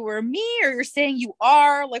would if you were me, or you're saying you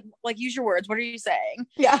are like use your words. What are you saying?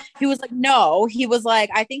 Yeah. He was like, no, he was like,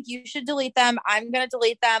 I think you should delete them. I'm going to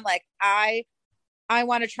delete them. Like, I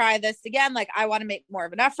want to try this again. Like, I want to make more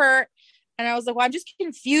of an effort. And I was like, well, I'm just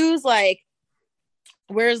confused. Like,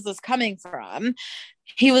 where's this coming from?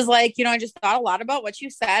 He was like, you know, I just thought a lot about what you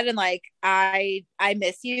said. And like, I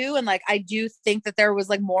miss you. And like, I do think that there was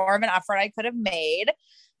like more of an effort I could have made.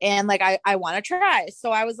 And like, I want to try.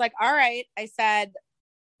 So I was like, all right. I said,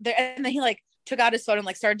 and then he like took out his phone and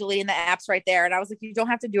like started deleting the apps right there. And I was like, you don't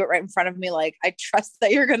have to do it right in front of me. Like, I trust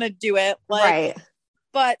that you're going to do it. Like, right.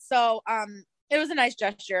 But so, it was a nice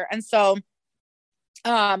gesture. And so,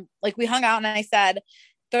 like we hung out and I said,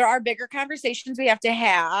 there are bigger conversations we have to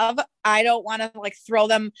have. I don't want to like throw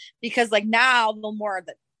them because like now the more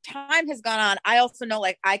the time has gone on, I also know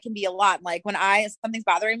like I can be a lot. Like when something's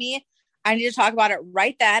bothering me, I need to talk about it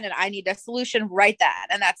right then. And I need a solution right then.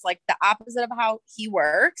 And that's like the opposite of how he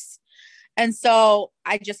works. And so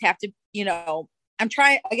I just have to, you know, I'm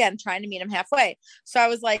trying to meet him halfway. So I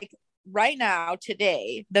was like, right now,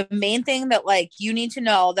 today, the main thing that like you need to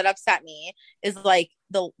know that upset me is like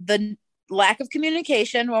the lack of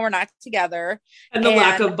communication when we're not together. And the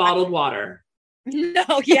lack of bottled water.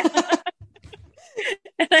 No, yeah.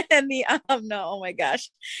 And the no, oh my gosh.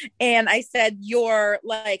 And I said, you're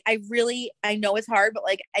like, I know it's hard, but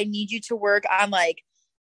like I need you to work on like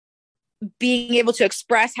being able to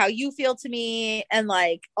express how you feel to me and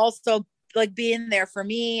like also like being there for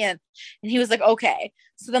me. And he was like, okay.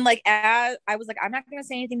 So then like I was like, I'm not gonna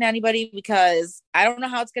say anything to anybody because I don't know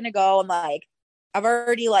how it's gonna go. And like I've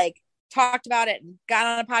already like talked about it and got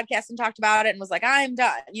on a podcast and talked about it and was like, I'm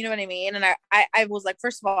done. You know what I mean? And I was like,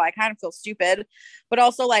 first of all, I kind of feel stupid, but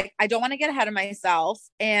also like, I don't want to get ahead of myself.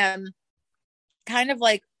 And kind of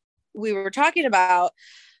like we were talking about,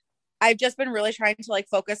 I've just been really trying to like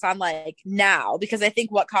focus on like now, because I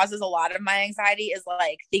think what causes a lot of my anxiety is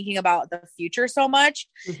like thinking about the future so much.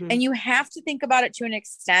 Mm-hmm. And you have to think about it to an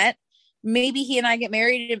extent. Maybe he and I get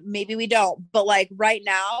married, maybe we don't, but like right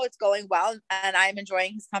now it's going well and I'm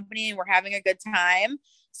enjoying his company and we're having a good time.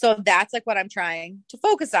 So that's like what I'm trying to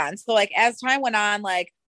focus on. So like as time went on,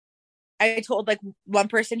 like I told like one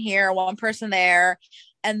person here, one person there.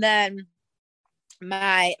 And then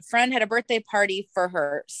my friend had a birthday party for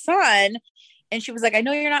her son. And she was like, I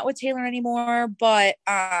know you're not with Taylor anymore, but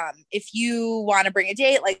if you want to bring a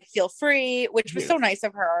date, like feel free, which was so nice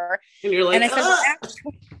of her. And you're like, and I said,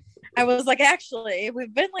 I was like, actually,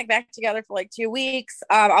 we've been like back together for like 2 weeks.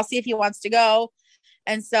 I'll see if he wants to go.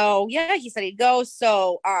 And so, yeah, he said he'd go.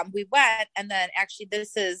 So we went. And then actually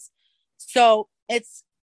it's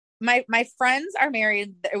my friends are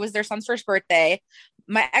married. It was their son's first birthday.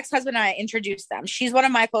 My ex-husband and I introduced them. She's one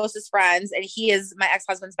of my closest friends and he is my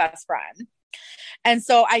ex-husband's best friend. And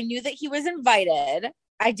so I knew that he was invited.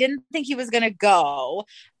 I didn't think he was going to go,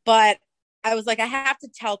 but I was like, I have to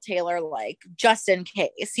tell Taylor, like, just in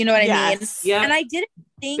case, you know what I mean? Yeah. And I didn't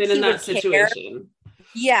think been in that situation. Care.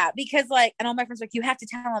 Yeah. Because like, and all my friends were like, you have to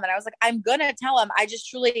tell him. And I was like, I'm going to tell him.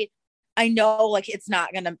 I know like, it's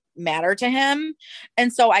not going to matter to him.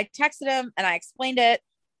 And so I texted him and I explained it.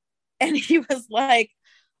 And he was like,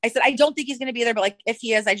 I said, I don't think he's going to be there, but like, if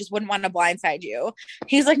he is, I just wouldn't want to blindside you.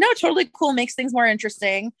 He's like, no, totally cool. Makes things more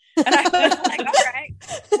interesting. And I was like, all right,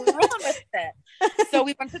 we're rolling with it. So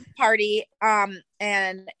we went to the party,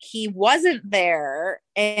 and he wasn't there.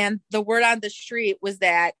 And the word on the street was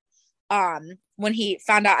that, when he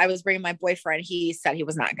found out I was bringing my boyfriend, he said he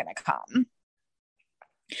was not going to come.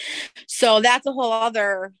 So that's a whole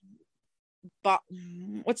other,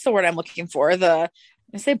 what's the word I'm looking for? I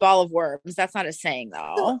say ball of worms. That's not a saying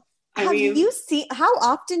though. Have you seen, how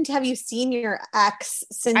often have you seen your ex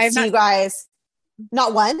since you guys,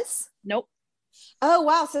 not once? Nope. Oh,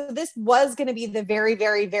 wow. So this was going to be the very,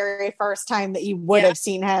 very, very first time that you would have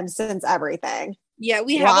seen him since everything. Yeah.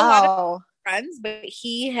 We have a lot of friends, but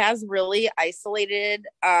he has really isolated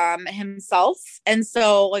himself. And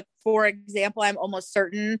so like, for example, I'm almost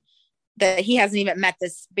certain that he hasn't even met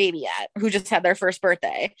this baby yet, who just had their first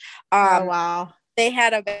birthday. Oh, wow. They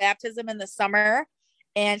had a baptism in the summer,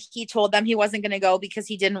 and he told them he wasn't going to go because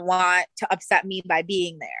he didn't want to upset me by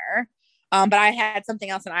being there. But I had something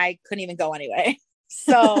else and I couldn't even go anyway.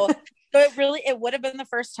 So it would have been the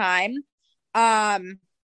first time. And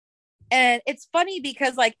it's funny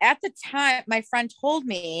because like at the time my friend told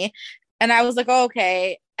me and I was like, oh,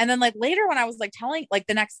 okay. And then like later when I was like telling, like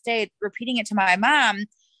the next day, repeating it to my mom,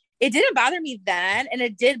 it didn't bother me then. And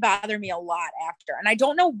it did bother me a lot after. And I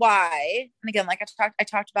don't know why. And again, like I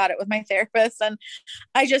talked about it with my therapist, and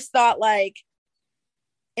I just thought like,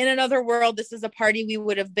 in another world, this is a party we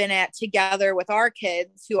would have been at together with our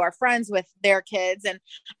kids who are friends with their kids. And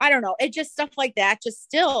I don't know, it just stuff like that, just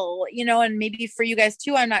still, you know, and maybe for you guys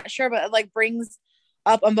too, I'm not sure, but it like brings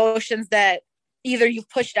up emotions that either you've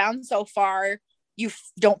pushed down so far, you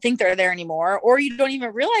don't think they're there anymore, or you don't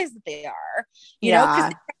even realize that they are, you know,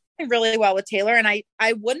 because they really well with Taylor. And I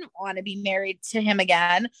wouldn't want to be married to him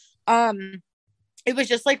again. It was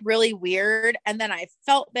just like really weird. And then I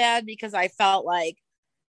felt bad because I felt like,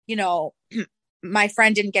 you know, my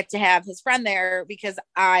friend didn't get to have his friend there because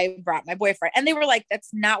I brought my boyfriend. And they were like, that's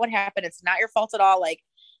not what happened. It's not your fault at all. Like,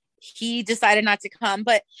 he decided not to come.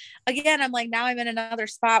 But again, I'm like, now I'm in another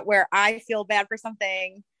spot where I feel bad for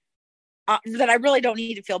something that I really don't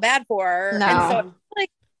need to feel bad for. No. And so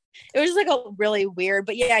like, it was just like a really weird,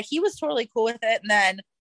 but yeah, he was totally cool with it. And then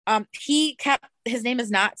his name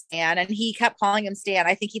is not Stan, and he kept calling him Stan.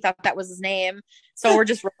 I think he thought that was his name. So we're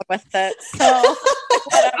just rolling with it. So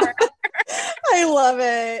whatever. I love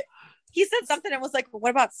it. He said something and was like, what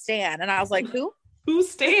about Stan? And I was like, who?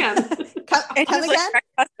 Who's Stan? Come Like, my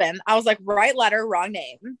husband. I was like, right letter, wrong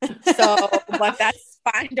name. So like, that's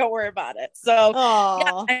fine. Don't worry about it. So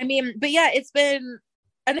yeah, I mean, but yeah, it's been,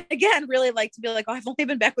 and again, really like to be like, oh, I've only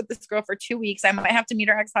been back with this girl for 2 weeks. I might have to meet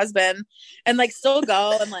her ex-husband and like still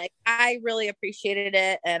go. And like, I really appreciated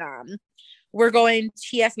it. And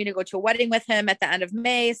he asked me to go to a wedding with him at the end of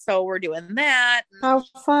May. So we're doing that. How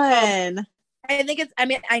fun. I think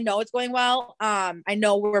I know it's going well. I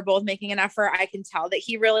know we're both making an effort. I can tell that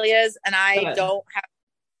he really is. And I don't have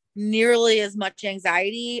nearly as much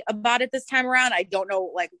anxiety about it this time around. I don't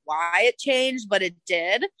know like why it changed, but it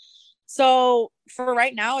did. So for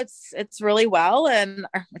right now, it's really well, and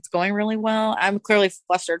it's going really well. I'm clearly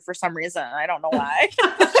flustered for some reason. I don't know why.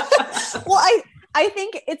 Well, I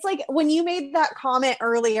think it's like when you made that comment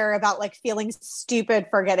earlier about like feeling stupid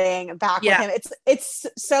for getting back with him. It's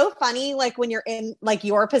so funny, like when you're in like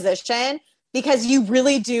your position, because you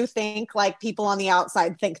really do think like people on the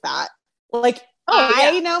outside think that. Like,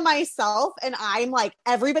 I know myself, and I'm like,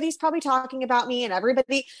 everybody's probably talking about me, and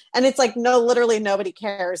it's like, no, literally nobody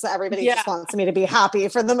cares. Everybody just wants me to be happy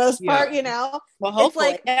for the most part, you know? Well, hopefully.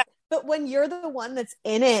 It's like, but when you're the one that's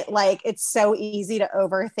in it, like, it's so easy to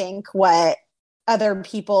overthink what other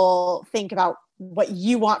people think about what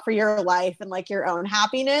you want for your life and like your own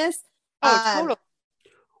happiness. Totally.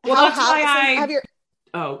 Well, that's why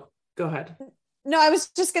go ahead. No, I was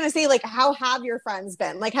just going to say, like, how have your friends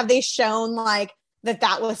been? Like, have they shown like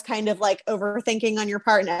that was kind of like overthinking on your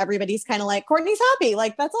part, and everybody's kind of like, Courtney's happy.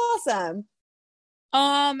 Like, that's awesome.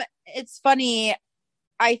 It's funny.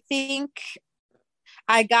 I think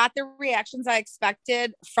I got the reactions I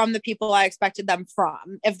expected from the people I expected them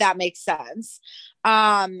from, if that makes sense.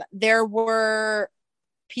 There were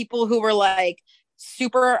people who were like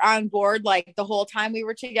super on board like the whole time we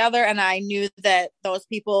were together, and I knew that those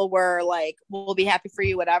people were like, we'll be happy for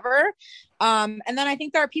you, whatever. And then I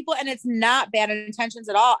think there are people, and it's not bad intentions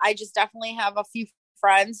at all. I just definitely have a few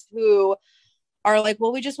friends who are like,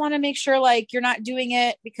 well, we just want to make sure like you're not doing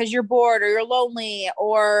it because you're bored or you're lonely,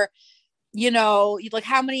 or you know, like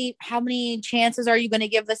how many chances are you going to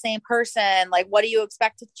give the same person? Like, what do you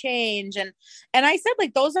expect to change? And I said,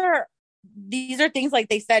 like, these are things like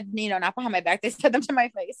they said, you know, not behind my back, they said them to my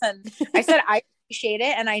face. And I said, I appreciate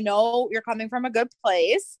it. And I know you're coming from a good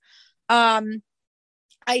place.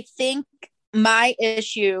 I think my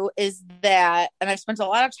issue is that, and I've spent a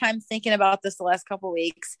lot of time thinking about this the last couple of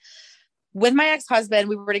weeks with my ex-husband.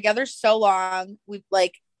 We were together so long. We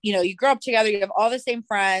like, you grow up together, you have all the same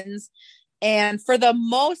friends. And for the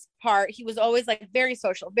most part, he was always like very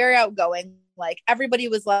social, very outgoing. Like everybody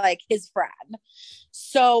was like his friend.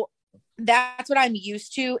 So that's what I'm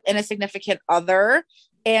used to in a significant other.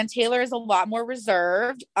 And Taylor is a lot more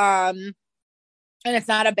reserved. And it's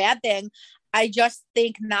not a bad thing. I just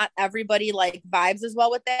think not everybody like vibes as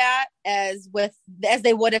well with that as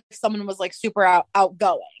they would if someone was like super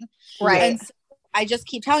outgoing. Right. And so I just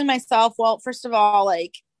keep telling myself, well, first of all,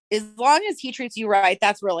 like, as long as he treats you right,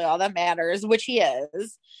 that's really all that matters, which he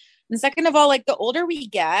is. And second of all, like the older we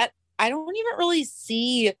get, I don't even really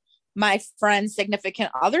see my friends'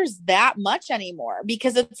 significant others that much anymore,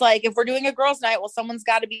 because it's like, if we're doing a girls' night, well, someone's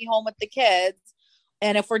got to be home with the kids.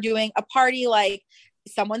 And if we're doing a party, like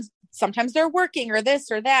sometimes they're working or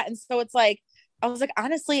this or that. And so it's like, I was like,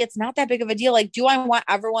 honestly, it's not that big of a deal. Like, do I want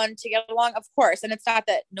everyone to get along? Of course. And it's not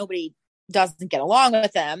that nobody doesn't get along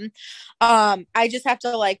with them. I just have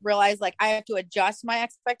to like realize like I have to adjust my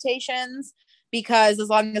expectations, because as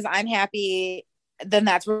long as I'm happy, then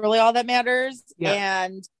that's really all that matters. Yeah.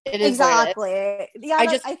 And it is exactly. Yeah,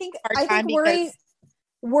 I think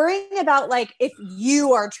worrying about like if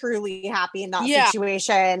you are truly happy in that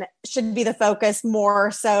situation should be the focus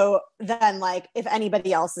more so than like if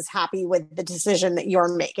anybody else is happy with the decision that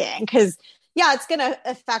you're making. Because it's going to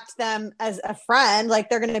affect them as a friend. Like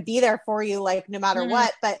they're going to be there for you, like no matter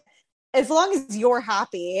what. But as long as you're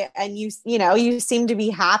happy and you seem to be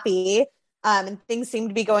happy, and things seem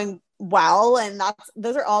to be going well, and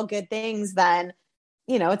those are all good things, then,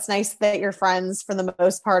 it's nice that your friends for the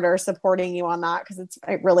most part are supporting you on that, because it's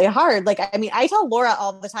really hard. Like, I mean, I tell Laura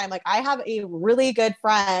all the time, like I have a really good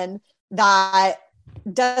friend that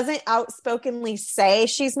doesn't outspokenly say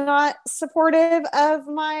she's not supportive of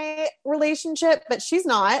my relationship, but she's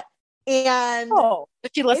not. And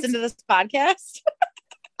did she listen to this podcast?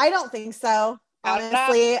 I don't think so,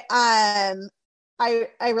 honestly. I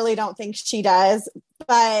really don't think she does,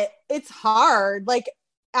 but it's hard. Like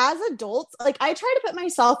as adults, like I try to put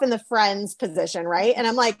myself in the friend's position, right? And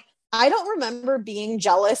I'm like, I don't remember being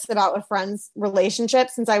jealous about a friend's relationship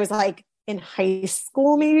since I was like in high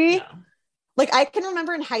school, maybe. Yeah. Like I can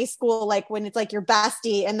remember in high school, like when it's like your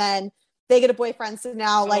bestie and then they get a boyfriend. So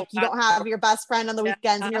now like you don't have your best friend on the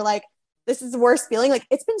weekends and you're like, this is the worst feeling. Like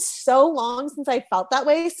it's been so long since I felt that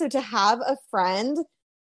way. So to have a friend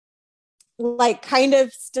like kind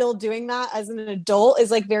of still doing that as an adult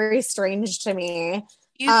is like very strange to me.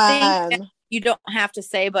 You think you don't have to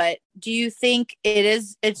say, but do you think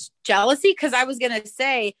it's jealousy? Because I was going to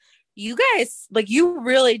say, you guys, like, you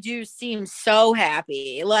really do seem so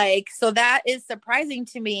happy. Like, so that is surprising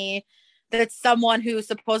to me that someone who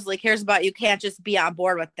supposedly cares about you can't just be on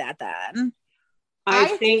board with that then.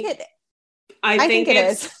 I think it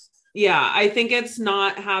is. Yeah. I think it's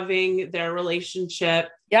not having their relationship.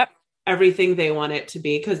 Yep. Everything they want it to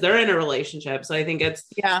be, because they're in a relationship. So I think it's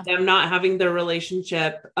them not having their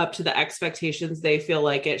relationship up to the expectations they feel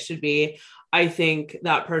like it should be. I think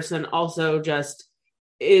that person also just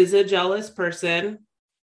is a jealous person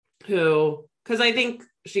who, because I think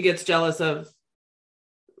she gets jealous of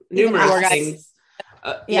numerous things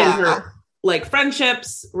in her like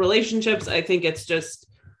friendships, relationships. I think it's just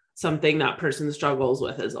something that person struggles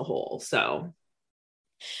with as a whole. So,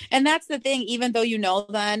 and that's the thing, even though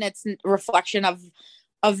then it's a reflection of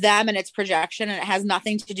them and it's projection and it has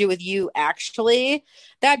nothing to do with you actually,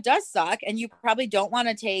 that does suck. And you probably don't want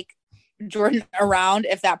to take Jordan around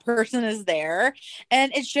if that person is there,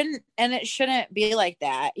 and it shouldn't be like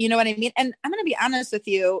that. You know what I mean? And I'm going to be honest with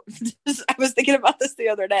you. I was thinking about this the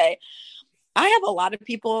other day. I have a lot of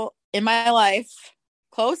people in my life,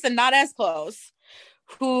 close and not as close,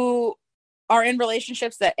 who are in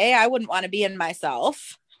relationships that A, I wouldn't want to be in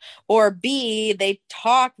myself, or B, they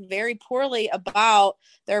talk very poorly about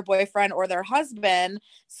their boyfriend or their husband.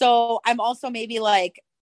 So I'm also maybe like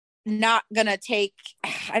not gonna take,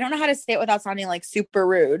 I don't know how to say it without sounding like super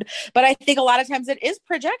rude, but I think a lot of times it is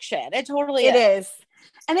projection. It totally is.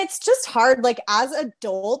 And it's just hard. Like as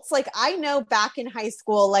adults, like I know back in high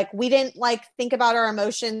school, like we didn't like think about our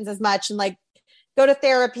emotions as much and like go to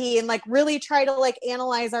therapy and like really try to like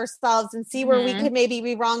analyze ourselves and see where we could maybe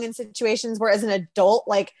be wrong in situations where as an adult,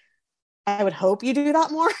 like I would hope you do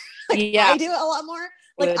that more. I do it a lot more.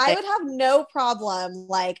 Like I would have no problem.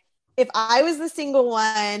 Like if I was the single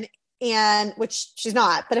one, and which she's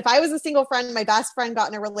not, but if I was a single friend, my best friend got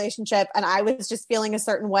in a relationship and I was just feeling a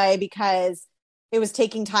certain way because it was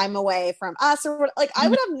taking time away from us, or like I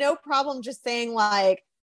would have no problem just saying like,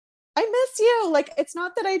 I miss you. Like, it's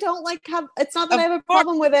not that I don't like it's not that I have a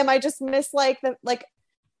problem with him. I just miss like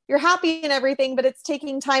you're happy and everything, but it's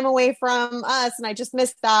taking time away from us. And I just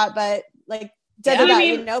miss that. But like,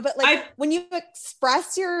 you know, but like when you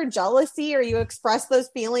express your jealousy or you express those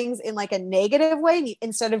feelings in like a negative way,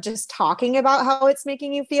 instead of just talking about how it's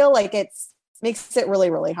making you feel, like makes it really,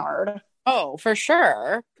 really hard. Oh, for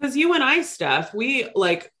sure. Because you and I, Steph, we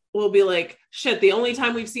like will be like, shit, the only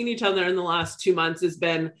time we've seen each other in the last 2 months has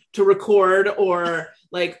been to record or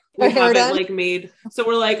like we haven't like made. So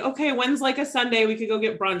we're like, okay, when's like a Sunday we could go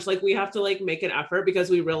get brunch? Like we have to like make an effort because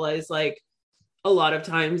we realize like a lot of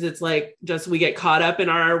times it's like just we get caught up in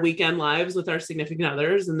our weekend lives with our significant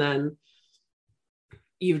others and then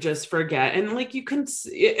you just forget. And like you can,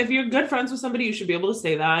 if you're good friends with somebody, you should be able to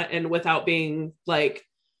say that and without being like,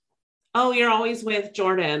 oh, you're always with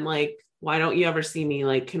Jordan, like why don't you ever see me?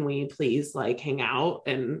 Like, can we please like hang out?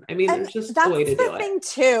 And I mean, it's just the way to do it. That's the thing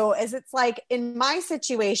too, is it's like in my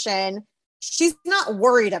situation, she's not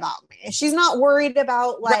worried about me. She's not worried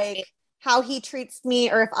about like how he treats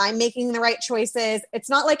me or if I'm making the right choices. It's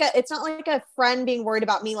not like a friend being worried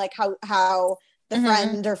about me, like how the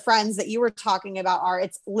friend or friends that you were talking about are.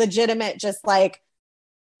 It's legitimate, just like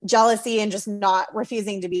jealousy and just not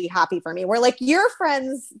refusing to be happy for me, where like your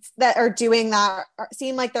friends that are doing that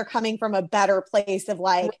seem like they're coming from a better place of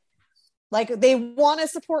like they want to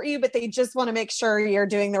support you, but they just want to make sure you're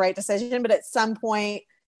doing the right decision. But at some point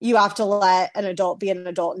you have to let an adult be an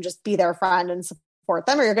adult and just be their friend and support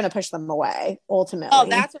them, or you're going to push them away ultimately. Oh,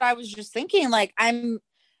 that's what I was just thinking. Like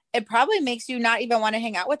it probably makes you not even want to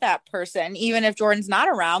hang out with that person, even if Jordan's not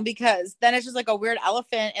around, because then it's just like a weird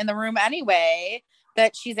elephant in the room anyway,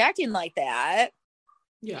 that she's acting like that.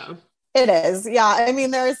 Yeah, it is. Yeah. I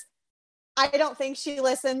mean, I don't think she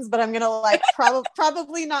listens, but I'm going to like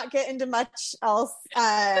probably not get into much else.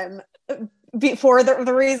 Before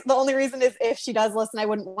the only reason is if she does listen, I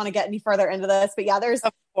wouldn't want to get any further into this, but yeah, there's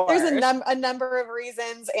a number of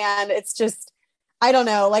reasons. And it's just, I don't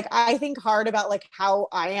know, like I think hard about like how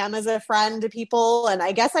I am as a friend to people. And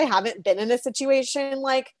I guess I haven't been in a situation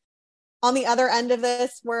like on the other end of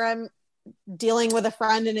this where I'm dealing with a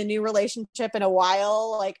friend in a new relationship in a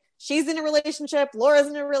while. Like she's in a relationship, Laura's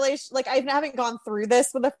in a relationship. Like I haven't gone through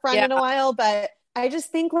this with a friend in a while, but I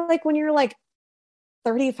just think like when you're like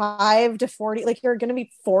 35 to 40, like you're going to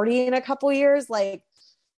be 40 in a couple years, like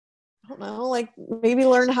I don't know, like maybe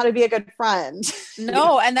learn how to be a good friend.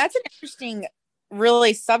 No, and that's an interesting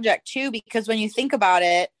really subject too, because when you think about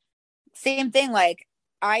it, same thing. Like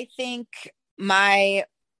I think my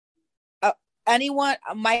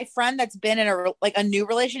friend that's been in a new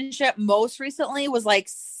relationship most recently was like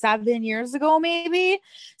 7 years ago, maybe.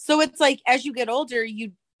 So it's like, as you get older,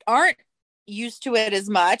 you aren't used to it as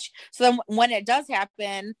much. So then when it does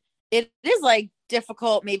happen, it is like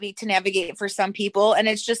difficult maybe to navigate for some people. And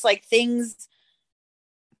it's just like things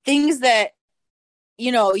that,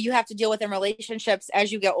 you know, you have to deal with in relationships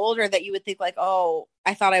as you get older that you would think like, oh,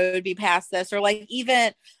 I thought I would be past this. Or like,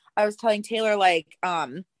 even I was telling Taylor, like,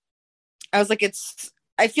 I was like,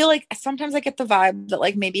 I feel like sometimes I get the vibe that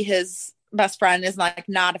like maybe his best friend is like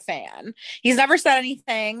not a fan. He's never said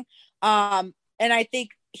anything. And I think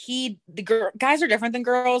guys are different than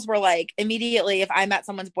girls, where like immediately if I met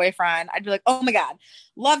someone's boyfriend, I'd be like, oh my God,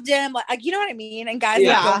 loved him. Like, you know what I mean? And guys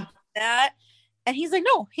like that. And he's like,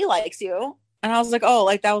 no, he likes you. And I was like, oh,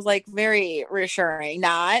 like that was like very reassuring,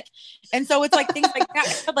 not. And so it's like things like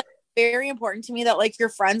that. Like, very important to me that like your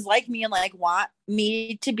friends like me and like want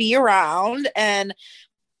me to be around. And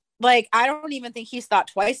like I don't even think he's thought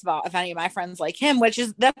twice about if any of my friends like him,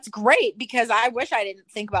 that's great, because I wish I didn't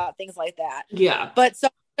think about things like that. Yeah. But so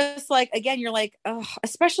just like, again, you're like, oh,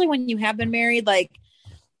 especially when you have been married, like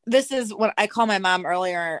this is what I called my mom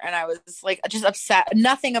earlier, and I was like just upset,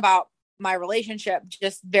 nothing about my relationship,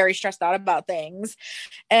 just very stressed out about things.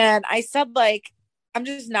 And I said like, I'm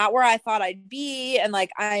just not where I thought I'd be. And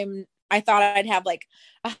like, I thought I'd have like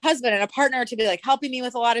a husband and a partner to be like helping me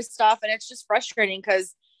with a lot of stuff. And it's just frustrating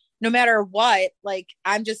because no matter what, like,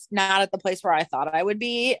 I'm just not at the place where I thought I would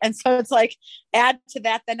be. And so it's like, add to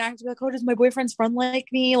that, then I have to be like, oh, does my boyfriend's friend like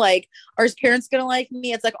me? Like, are his parents going to like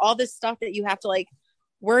me? It's like all this stuff that you have to like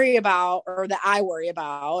worry about, or that I worry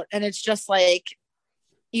about. And it's just like,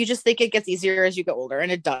 you just think it gets easier as you get older, and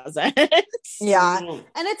it doesn't. Yeah. And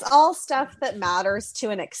it's all stuff that matters to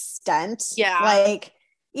an extent. Yeah. Like,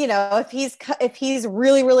 you know, if he's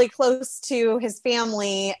really, really close to his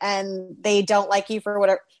family and they don't like you for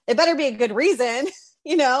whatever, it better be a good reason,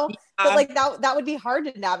 you know, but like that would be hard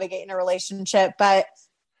to navigate in a relationship. But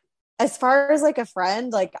as far as like a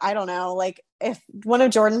friend, like, I don't know, like if one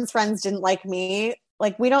of Jordan's friends didn't like me,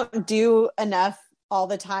 like we don't do enough all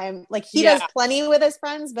the time. Like he does plenty with his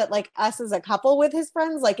friends, but like us as a couple with his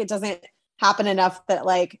friends, like it doesn't happen enough that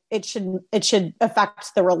like it should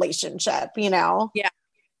affect the relationship, you know? Yeah.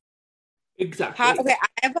 Exactly. Okay, I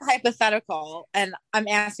have a hypothetical, and I'm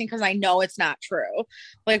asking because I know it's not true.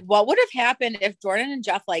 Like, what would have happened if Jordan and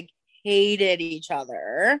Jeff like hated each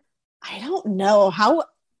other? I don't know how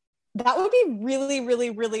that would be really, really,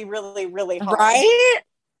 really, really, really hard. Right?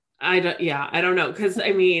 I don't know. Cause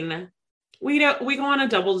I mean, we go on a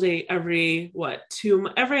double date every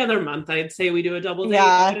other month. I'd say we do a double date. Yeah.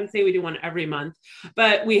 I wouldn't say we do one every month,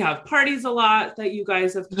 but we have parties a lot that you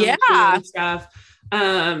guys have come to and stuff.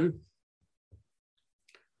 I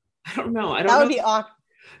don't know. That would be awkward.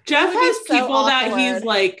 Jeff has people that he's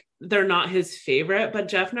like, they're not his favorite, but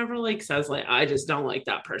Jeff never like says like, I just don't like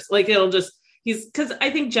that person. Like because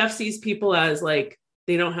I think Jeff sees people as like,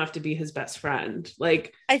 they don't have to be his best friend.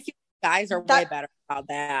 Like I feel guys are way better about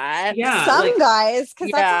that. Yeah. Some guys,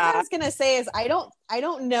 because that's what I was going to say is I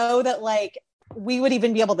don't know that like we would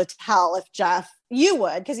even be able to tell if you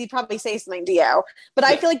would, because he'd probably say something to you. But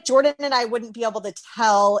I feel like Jordan and I wouldn't be able to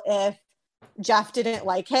tell if Jeff didn't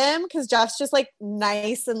like him, because Jeff's just like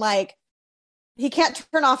nice and like he can't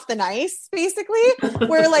turn off the nice, basically.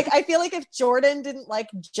 Where like I feel like if Jordan didn't like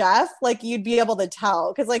Jeff, like you'd be able to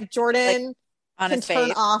tell, because like Jordan can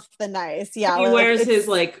turn off the nice. Yeah, he wears his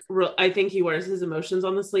I think he wears his emotions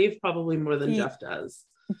on the sleeve probably more than Jeff does.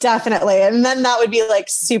 Definitely, and then that would be like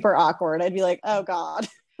super awkward. I'd be like, oh god.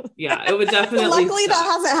 Yeah, it would definitely. Luckily, that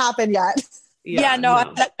hasn't happened yet. I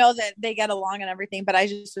know that they get along and everything, but I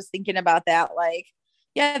just was thinking about that, like,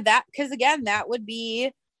 that because again, that would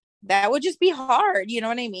just be hard, you know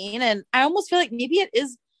what I mean? And I almost feel like maybe it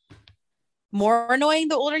is more annoying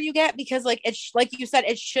the older you get, because like it's like you said,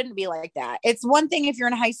 it shouldn't be like that. It's one thing if you're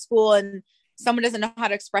in high school and someone doesn't know how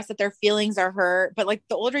to express that their feelings are hurt, but like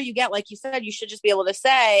the older you get, like you said, you should just be able to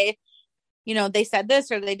say, you know, they said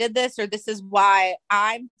this or they did this, or this is why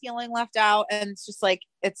I'm feeling left out. And it's just like,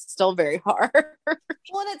 it's still very hard.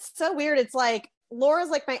 Well, and it's so weird. It's like Laura's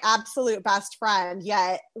like my absolute best friend,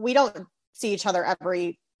 yet we don't see each other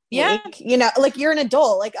every week. You know, like you're an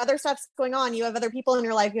adult, like other stuff's going on. You have other people in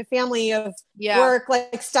your life, you have family, you have work,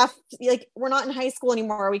 like stuff. Like we're not in high school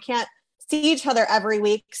anymore. We can't see each other every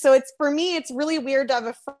week. So it's, for me, it's really weird to have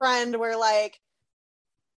a friend where like,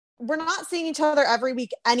 we're not seeing each other every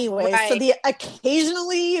week anyway. Right. So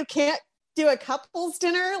occasionally you can't do a couples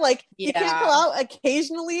dinner. Like you can't go out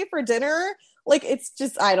occasionally for dinner. Like it's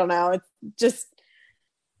just, I don't know. It's just,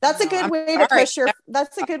 that's a good way to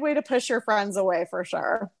push your friends away for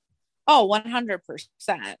sure. Oh, 100%.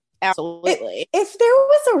 Absolutely. If there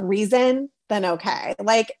was a reason, then okay.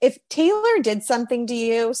 Like if Taylor did something to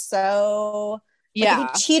you, so like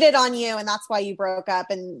if he cheated on you and that's why you broke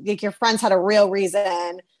up, and like your friends had a real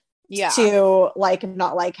reason to like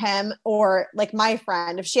not like him, or like my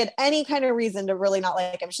friend, if she had any kind of reason to really not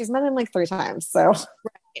like him, she's met him like 3 times. So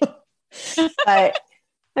but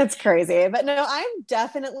that's crazy. But no, I'm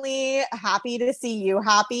definitely happy to see you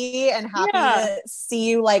happy and happy to see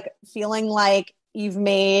you like feeling like you've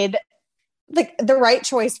made like the right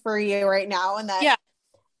choice for you right now. And that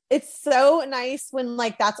it's so nice when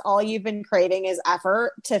like that's all you've been craving is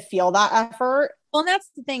effort, to feel that effort. Well, and that's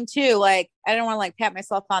the thing too. Like, I don't want to like pat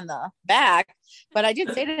myself on the back, but I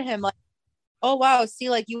did say to him like, oh wow, see,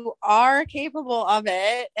 like you are capable of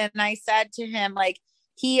it. And I said to him, like,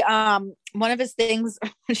 he one of his things,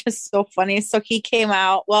 which is so funny. So he came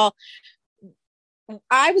out, well,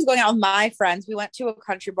 I was going out with my friends. We went to a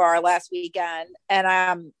country bar last weekend,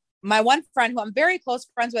 and my one friend who I'm very close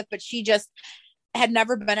friends with, but she just had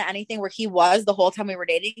never been at anything where he was the whole time we were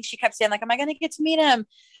dating. She kept saying like, am I going to get to meet him?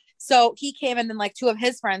 So he came, and then like 2 of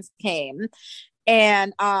his friends came,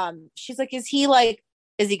 and she's like, is he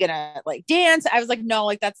gonna like dance? I was like, no,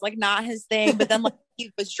 like that's like not his thing. But then like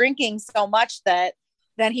he was drinking so much that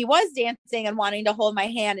then he was dancing and wanting to hold my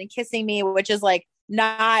hand and kissing me, which is like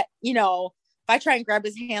not, you know, if I try and grab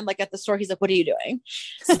his hand like at the store, he's like, what are you doing?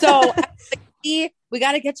 So like, we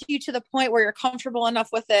got to get you to the point where you're comfortable enough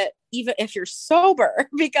with it, even if you're sober,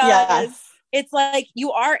 because it's like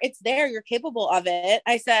it's there, you're capable of it.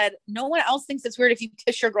 I said, no one else thinks it's weird if you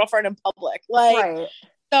kiss your girlfriend in public. Like,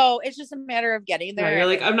 so it's just a matter of getting there. No, you're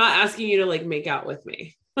like, I'm not asking you to like make out with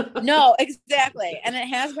me. No, exactly. And it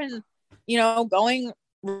has been, you know, going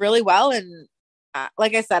really well. And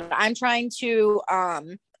like I said, I'm trying to,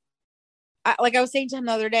 like I was saying to him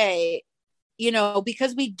the other day, you know,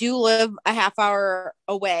 because we do live a half hour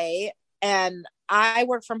away and I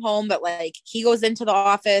work from home, but like he goes into the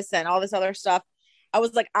office and all this other stuff. I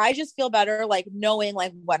was like, I just feel better, like knowing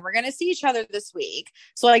like when we're going to see each other this week.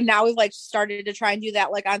 So like now we've like started to try and do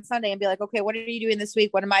that like on Sunday and be like, okay, what are you doing this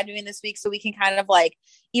week? What am I doing this week? So we can kind of like,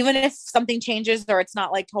 even if something changes or it's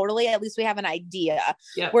not like totally, at least we have an idea.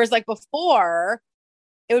 Yep. Whereas like before,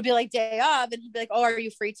 it would be like day of, and he'd be like, oh, are you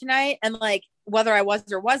free tonight? And like, whether I was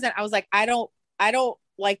or wasn't, I was like, I don't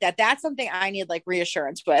like that. That's something I need like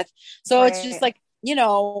reassurance with. So it's just like, you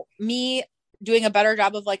know, me doing a better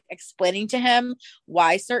job of like explaining to him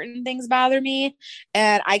why certain things bother me.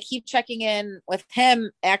 And I keep checking in with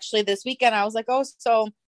him. Actually this weekend, I was like, oh, so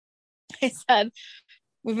I said,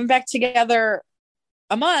 we've been back together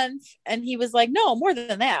a month. And he was like, no, more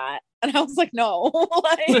than that. And I was like, no.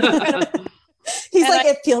 Like, he's like,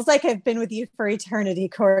 it feels like I've been with you for eternity,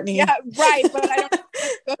 Courtney. Yeah, right. But I don't know if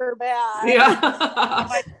it's good or bad. Yeah.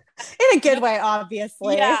 In a good way,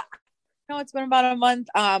 obviously. Yeah. No, it's been about a month.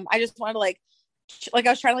 I just wanted to like I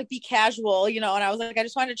was trying to like be casual, you know, and I was like, I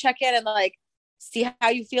just wanted to check in and like see how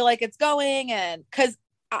you feel like it's going. And because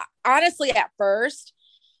honestly, at first,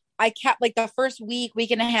 I kept like the first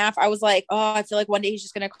week and a half, I was like, oh, I feel like one day he's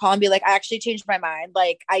just gonna call and be like, I actually changed my mind.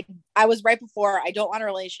 Like I was right before, I don't want a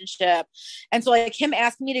relationship. And so like him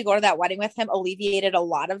asking me to go to that wedding with him alleviated a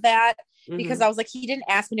lot of that, because I was like, he didn't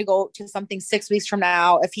ask me to go to something 6 weeks from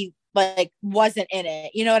now if he like wasn't in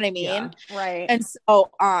it, you know what I mean? Yeah, right. And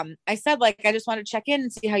so I said like, I just want to check in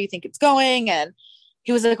and see how you think it's going. And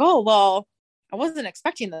he was like, oh, well, I wasn't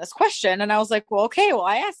expecting this question. And I was like, well, okay, well,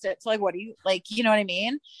 I asked it, so like, what do you like, you know what I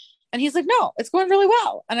mean? And he's like, no, it's going really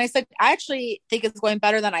well. And I said, I actually think it's going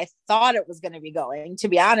better than I thought it was going to be going, to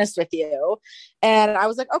be honest with you. And I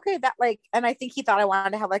was like, okay, that like, and I think he thought I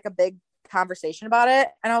wanted to have like a big conversation about it.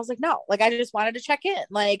 And I was like, no, like, I just wanted to check in.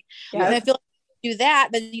 Like, and I feel like if you do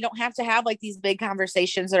that, then you don't have to have like these big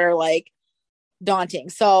conversations that are like daunting.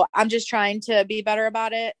 So I'm just trying to be better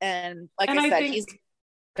about it. And like I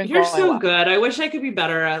said, you're so good. I wish I could be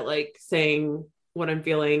better at like saying what I'm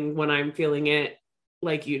feeling when I'm feeling it,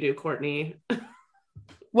 like you do, Courtney.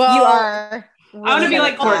 Well, you are. Really I want to be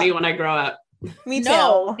like Courtney when I grow up. Me too.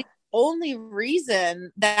 No, the only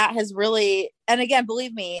reason that has really, and again,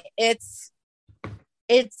 believe me, it's,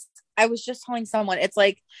 I was just telling someone, it's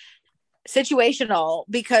like situational,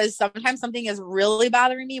 because sometimes something is really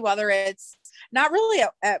bothering me, whether it's not really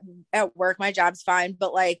at work, my job's fine,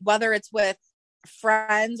 but like whether it's with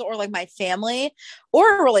friends or like my family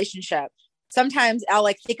or a relationship. Sometimes I'll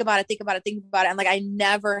like think about it. And like, I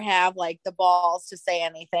never have like the balls to say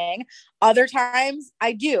anything. Other times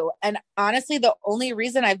I do. And honestly, the only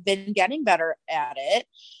reason I've been getting better at it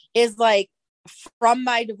is like from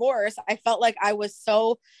my divorce, I felt like I was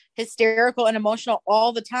so hysterical and emotional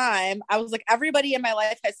all the time. I was like, everybody in my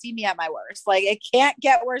life has seen me at my worst. Like it can't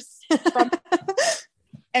get worse from.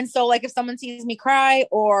 And so like, if someone sees me cry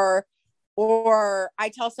or I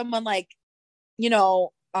tell someone like, you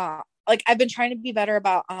know, like I've been trying to be better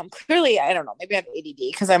about, clearly, I don't know, maybe I have ADD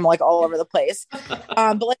because I'm like all over the place.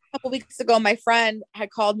 But like a couple weeks ago, my friend had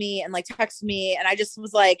called me and like texted me, and I just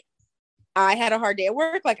was like, I had a hard day at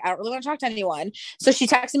work. Like, I don't really want to talk to anyone. So she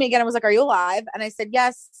texted me again and was like, are you alive? And I said,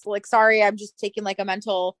 yes. Like, sorry, I'm just taking like a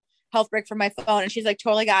mental health break from my phone. And she's like,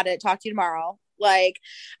 totally got it. Talk to you tomorrow. Like,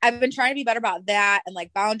 I've been trying to be better about that and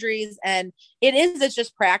like boundaries. And it's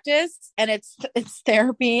just practice, and it's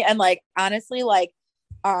therapy. And like, honestly, like,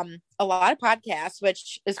 a lot of podcasts,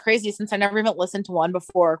 which is crazy since I never even listened to one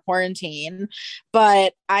before quarantine,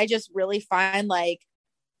 but I just really find like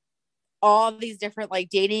all these different like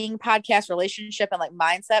dating podcasts, relationship and like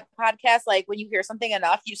mindset podcasts, like when you hear something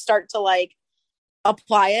enough, you start to like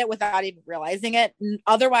apply it without even realizing it. And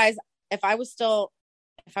otherwise, if I was still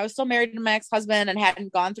married to my ex-husband and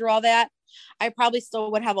hadn't gone through all that, I probably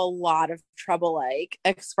still would have a lot of trouble like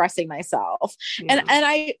expressing myself. Yeah. And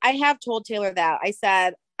I have told Taylor that. I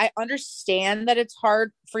said, I understand that it's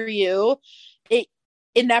hard for you. It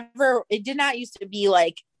did not used to be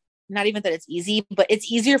like, not even that it's easy, but it's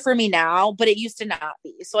easier for me now, but it used to not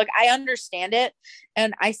be. So like, I understand it.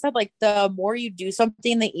 And I said, like, the more you do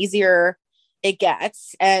something, the easier it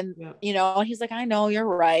gets. And, you know, he's like, I know, you're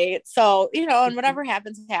right. So, you know, and whatever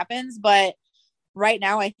happens, but right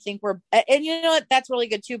now I think and you know what, that's really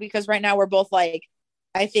good too, because right now we're both like,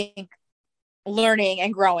 I think, learning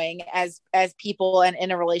and growing as people and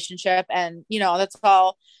in a relationship. And, you know, that's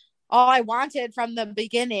all I wanted from the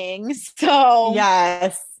beginning. So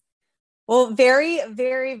yes. Well, very,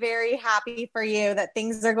 very, very happy for you that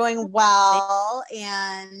things are going well.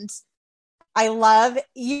 And I love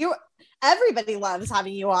you. Everybody loves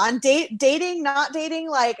having you on. Dating, not dating.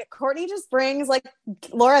 Like Courtney just brings, like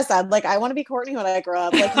Laura said, like, I want to be Courtney when I grow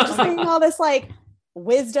up. Like you just bring all this like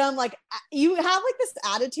wisdom. Like you have like this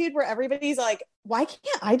attitude where everybody's like, why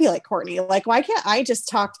can't I be like Courtney? Like, why can't I just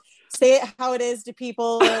say it how it is to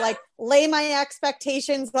people, or like lay my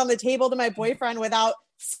expectations on the table to my boyfriend without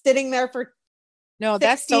sitting there for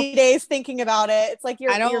 60 days thinking about it. It's like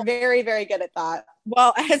you're very, very good at that.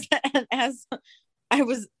 Well, as I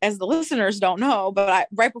was, as the listeners don't know, but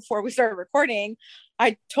right before we started recording,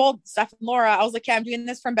 I told Steph and Laura, I was like, yeah, I'm doing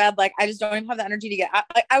this from bed. Like, I just don't even have the energy to get,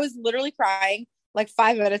 I was literally crying like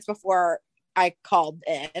 5 minutes before I called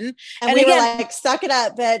in. And we were like, suck it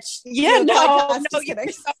up, bitch. Yeah, no, you're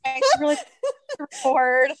so really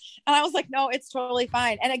record. And I was like, no, it's totally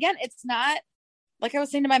fine. And again, it's not, like I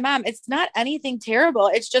was saying to my mom, it's not anything terrible.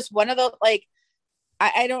 It's just one of those, like,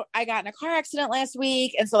 I got in a car accident last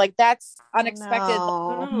week. And so like, that's unexpected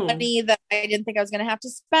money that I didn't think I was going to have to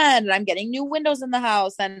spend. And I'm getting new windows in the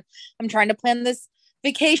house, and I'm trying to plan this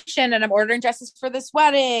vacation, and I'm ordering dresses for this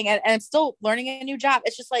wedding, and I'm still learning a new job.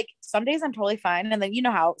 It's just like, some days I'm totally fine. And then, you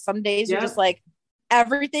know how some days you're just like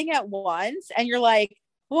everything at once, and you're like,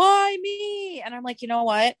 why me? And I'm like, you know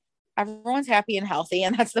what? Everyone's happy and healthy,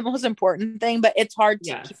 and that's the most important thing, but it's hard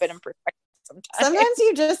to keep it in perspective. Sometimes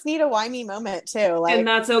you just need a why me moment too. Like, and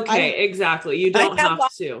that's okay. Exactly. You don't have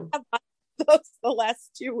to. Those the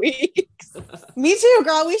last 2 weeks. Me too,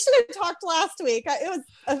 girl. We should have talked last week. It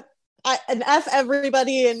was an F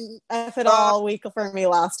everybody and F it all week for me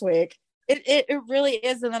last week. It really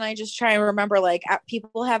is. And then I just try and remember, like,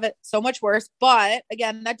 people have it so much worse. But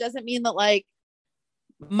again, that doesn't mean that like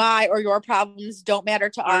my or your problems don't matter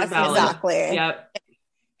to us. Exactly. Yep.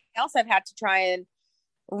 Else I've had to try and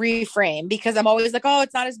reframe, because I'm always like, oh,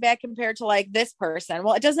 it's not as bad compared to like this person.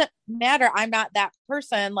 Well, it doesn't matter. I'm not that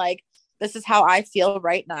person. Like, this is how I feel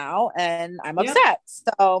right now, and I'm upset.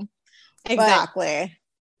 So exactly.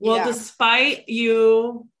 Well, despite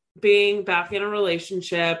you being back in a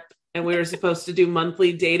relationship and we were supposed to do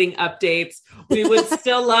monthly dating updates, we would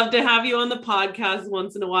still love to have you on the podcast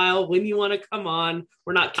once in a while when you want to come on.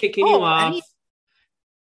 We're not kicking you off.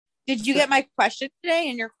 Did you get my question today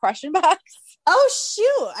in your question box? Oh,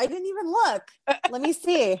 shoot. I didn't even look. Let me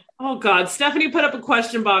see. Oh, God. Stephanie put up a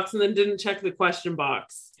question box and then didn't check the question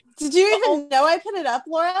box. Did you even know I put it up,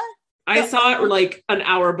 Laura? I saw it like an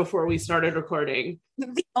hour before we started recording.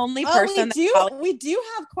 The only person we do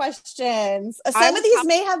have questions. Some of these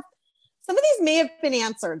may have been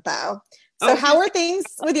answered though. So how are things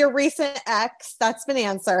with your recent ex? That's been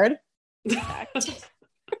answered.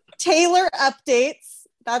 Taylor updates.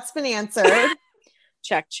 That's been answered.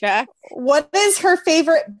 Check. What is her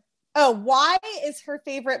favorite? Oh, why is her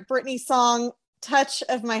favorite Britney song Touch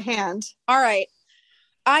of My Hand? All right.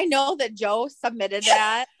 I know that Joe submitted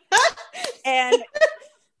that. And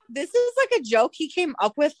this is like a joke he came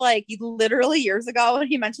up with like literally years ago, and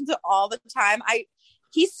he mentions it all the time.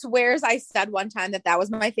 He swears I said one time that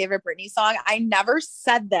was my favorite Britney song. I never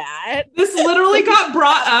said that. This literally got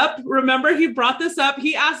brought up. Remember, he brought this up.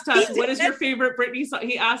 He asked us, what is your favorite Britney song?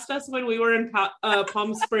 He asked us when we were in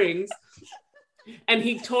Palm Springs, and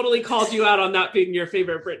he totally called you out on that being your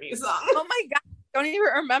favorite Britney song. Oh my God. I don't even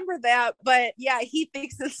remember that. But yeah, he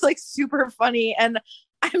thinks it's like super funny. And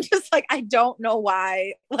I'm just like, I don't know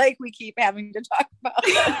why, like, we keep having to talk about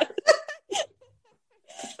it.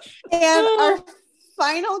 And our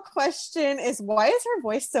final question is, why is her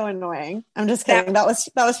voice so annoying? I'm just kidding. That was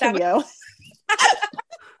from you.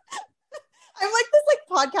 I'm like this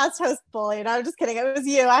podcast host bully, and I'm just kidding. It was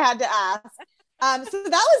you. I had to ask. So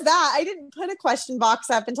that was that. I didn't put a question box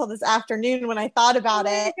up until this afternoon when I thought about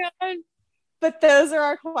it. God. But those are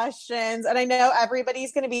our questions. And I know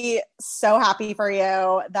everybody's going to be so happy for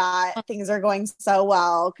you that things are going so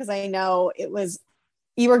well, because I know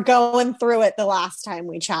you were going through it the last time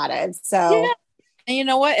we chatted. So, yeah. And you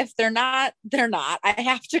know what? If they're not, they're not. I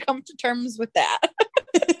have to come to terms with that.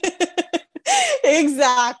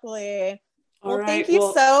 Exactly. Well, thank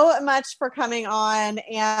you so much for coming on.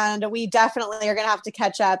 And we definitely are going to have to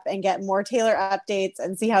catch up and get more Taylor updates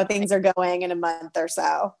and see how things are going in a month or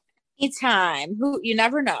so. Anytime. You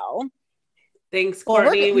never know. Thanks,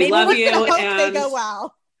 Courtney. We love you. Hope they go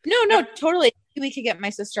well. No, totally. We could get my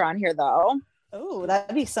sister on here though. Oh,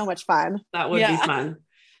 that'd be so much fun. That would be fun.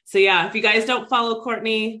 So yeah, if you guys don't follow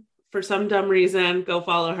Courtney for some dumb reason, go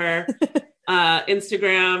follow her.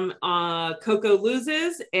 Instagram, Coco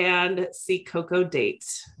Loses, and see Coco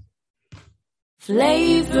Date.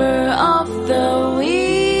 Flavor of the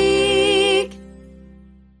week.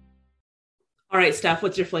 All right, Steph,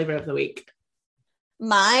 what's your flavor of the week?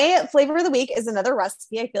 My flavor of the week is another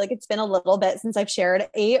recipe. I feel like it's been a little bit since I've shared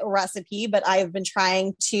a recipe, but I've been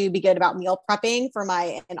trying to be good about meal prepping for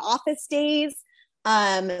my in-office days.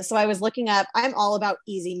 So I was looking up, I'm all about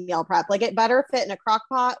easy meal prep. Like, it better fit in a crock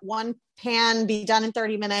pot, one pan, be done in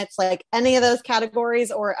 30 minutes, like any of those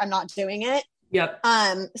categories, or I'm not doing it. Yep.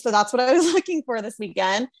 So that's what I was looking for this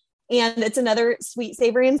weekend. And it's another sweet,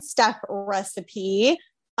 savory, and Steph recipe.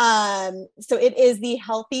 So it is the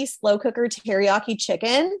healthy slow cooker teriyaki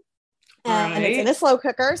chicken, and it's in a slow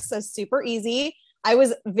cooker. So super easy. I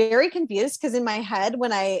was very confused because in my head,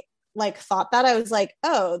 when I like thought that, I was like,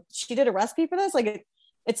 oh, she did a recipe for this. Like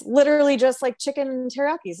it's literally just like chicken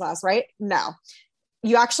teriyaki sauce, right? No,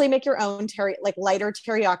 you actually make your own like lighter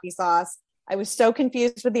teriyaki sauce. I was so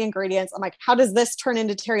confused with the ingredients. I'm like, how does this turn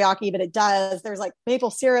into teriyaki? But it does. There's like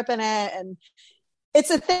maple syrup in it, and it's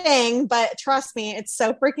a thing, but trust me, it's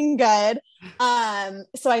so freaking good.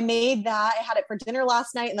 So I made that. I had it for dinner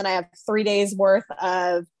last night, and then I have 3 days worth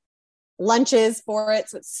of lunches for it.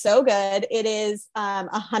 So it's so good. It is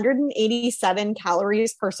 187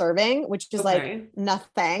 calories per serving, which is like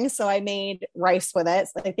nothing. So I made rice with it.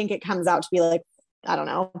 So I think it comes out to be like, I don't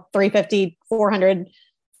know, 350, 400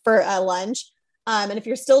 for a lunch. And if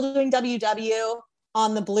you're still doing WW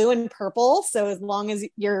on the blue and purple, so as long as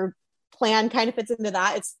your plan kind of fits into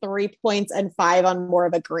that, it's 3 points and 5 on more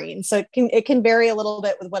of a green. So it can vary a little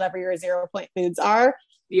bit with whatever your 0 point foods are.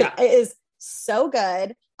 Yeah. It is so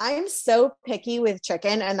good. I am so picky with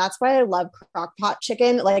chicken, and that's why I love crock pot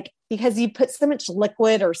chicken. Like, because you put so much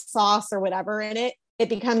liquid or sauce or whatever in it, it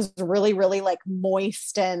becomes really, really like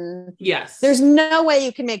moist, and yes, there's no way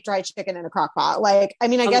you can make dry chicken in a crock pot. Like, I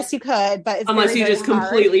mean, I guess you could, but it's unless very, you very just hard.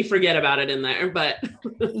 completely forget about it in there. But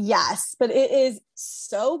yes, but it is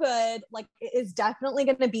so good. Like, it is definitely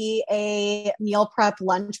going to be a meal prep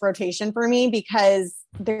lunch rotation for me because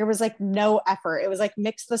there was like no effort. It was like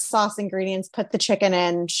mix the sauce ingredients, put the chicken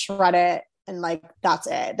in, shred it, and like that's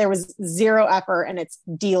it. There was zero effort, and it's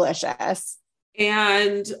delicious.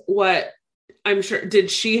 And what I'm sure,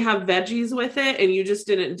 did she have veggies with it and you just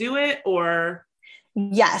didn't do it, or?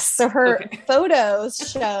 Yes. So her photos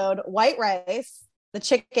showed white rice, the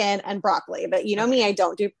chicken, and broccoli. But you know me, I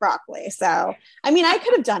don't do broccoli. So, I mean, I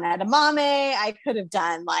could have done edamame. I could have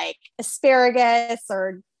done like asparagus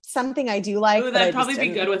or something I do like. Ooh, that'd probably be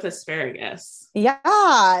good with asparagus.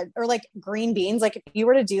 Yeah. Or like green beans. Like if you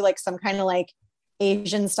were to do like some kind of like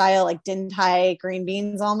Asian style, like din tai green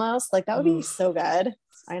beans almost, like that would be so good.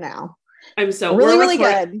 I know. I'm so really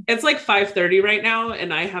good. It's like 5:30 right now,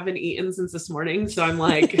 and I haven't eaten since this morning. So I'm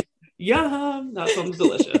like, yum, that sounds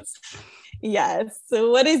delicious. Yes.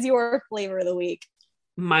 So what is your flavor of the week?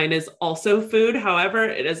 Mine is also food. However,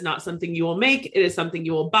 it is not something you will make. It is something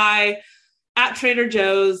you will buy at Trader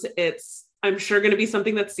Joe's. It's, I'm sure, going to be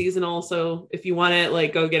something that's seasonal. So if you want it,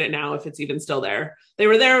 like, go get it now if it's even still there. They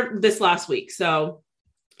were there this last week. So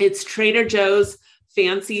it's Trader Joe's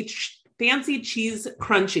fancy cheese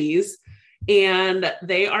crunchies. And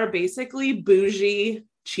they are basically bougie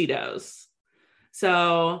Cheetos.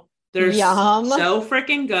 So they're so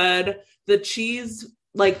freaking good. The cheese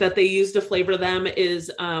like that they use to flavor them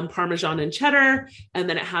is Parmesan and cheddar. And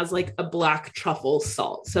then it has like a black truffle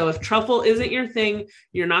salt. So if truffle isn't your thing,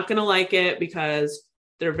 you're not going to like it because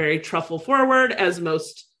they're very truffle forward, as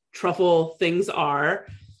most truffle things are.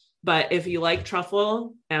 But if you like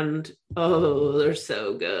truffle, and they're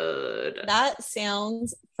so good. That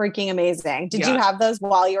sounds freaking amazing. Did you have those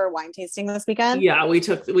while you were wine tasting this weekend? Yeah,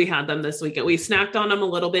 we had them this weekend. We snacked on them a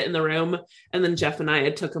little bit in the room, and then Jeff and I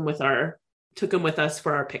had took them with us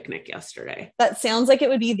for our picnic yesterday. That sounds like it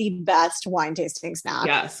would be the best wine tasting snack.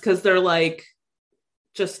 Yes, because they're like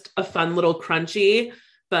just a fun little crunchy,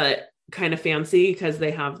 but kind of fancy because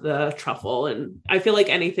they have the truffle, and I feel like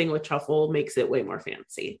anything with truffle makes it way more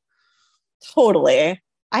fancy. Totally.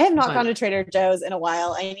 I have not gone to Trader Joe's in a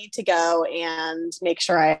while. I need to go and make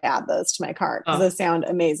sure I add those to my cart because those sound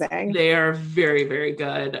amazing. They are very, very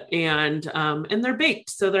good. And they're baked,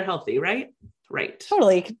 so they're healthy, right? Right.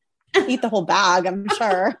 Totally. Eat the whole bag, I'm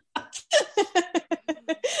sure.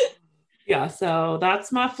 Yeah. So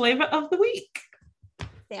that's my flavor of the week.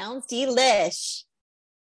 Sounds delish.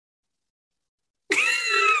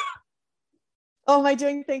 Oh, am I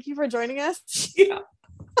doing thank you for joining us? Yeah.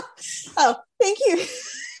 Oh, thank you.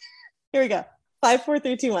 Here we go. 5, 4,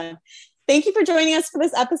 3, 2, 1. Thank you for joining us for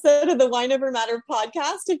this episode of the Wine Over Matter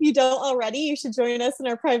podcast. If you don't already, you should join us in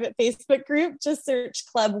our private Facebook group. Just search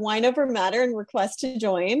Club Wine Over Matter and request to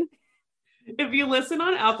join. If you listen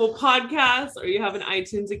on Apple Podcasts or you have an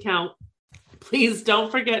iTunes account, please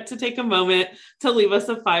don't forget to take a moment to leave us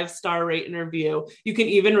a 5-star rate and review. You can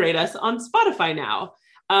even rate us on Spotify now.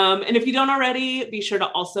 And if you don't already, be sure to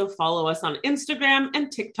also follow us on Instagram and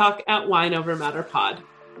TikTok at Wine Over Matter Pod.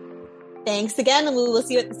 Thanks again, and we will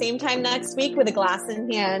see you at the same time next week with a glass in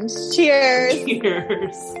hand. Cheers.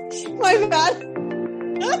 Cheers. My bad.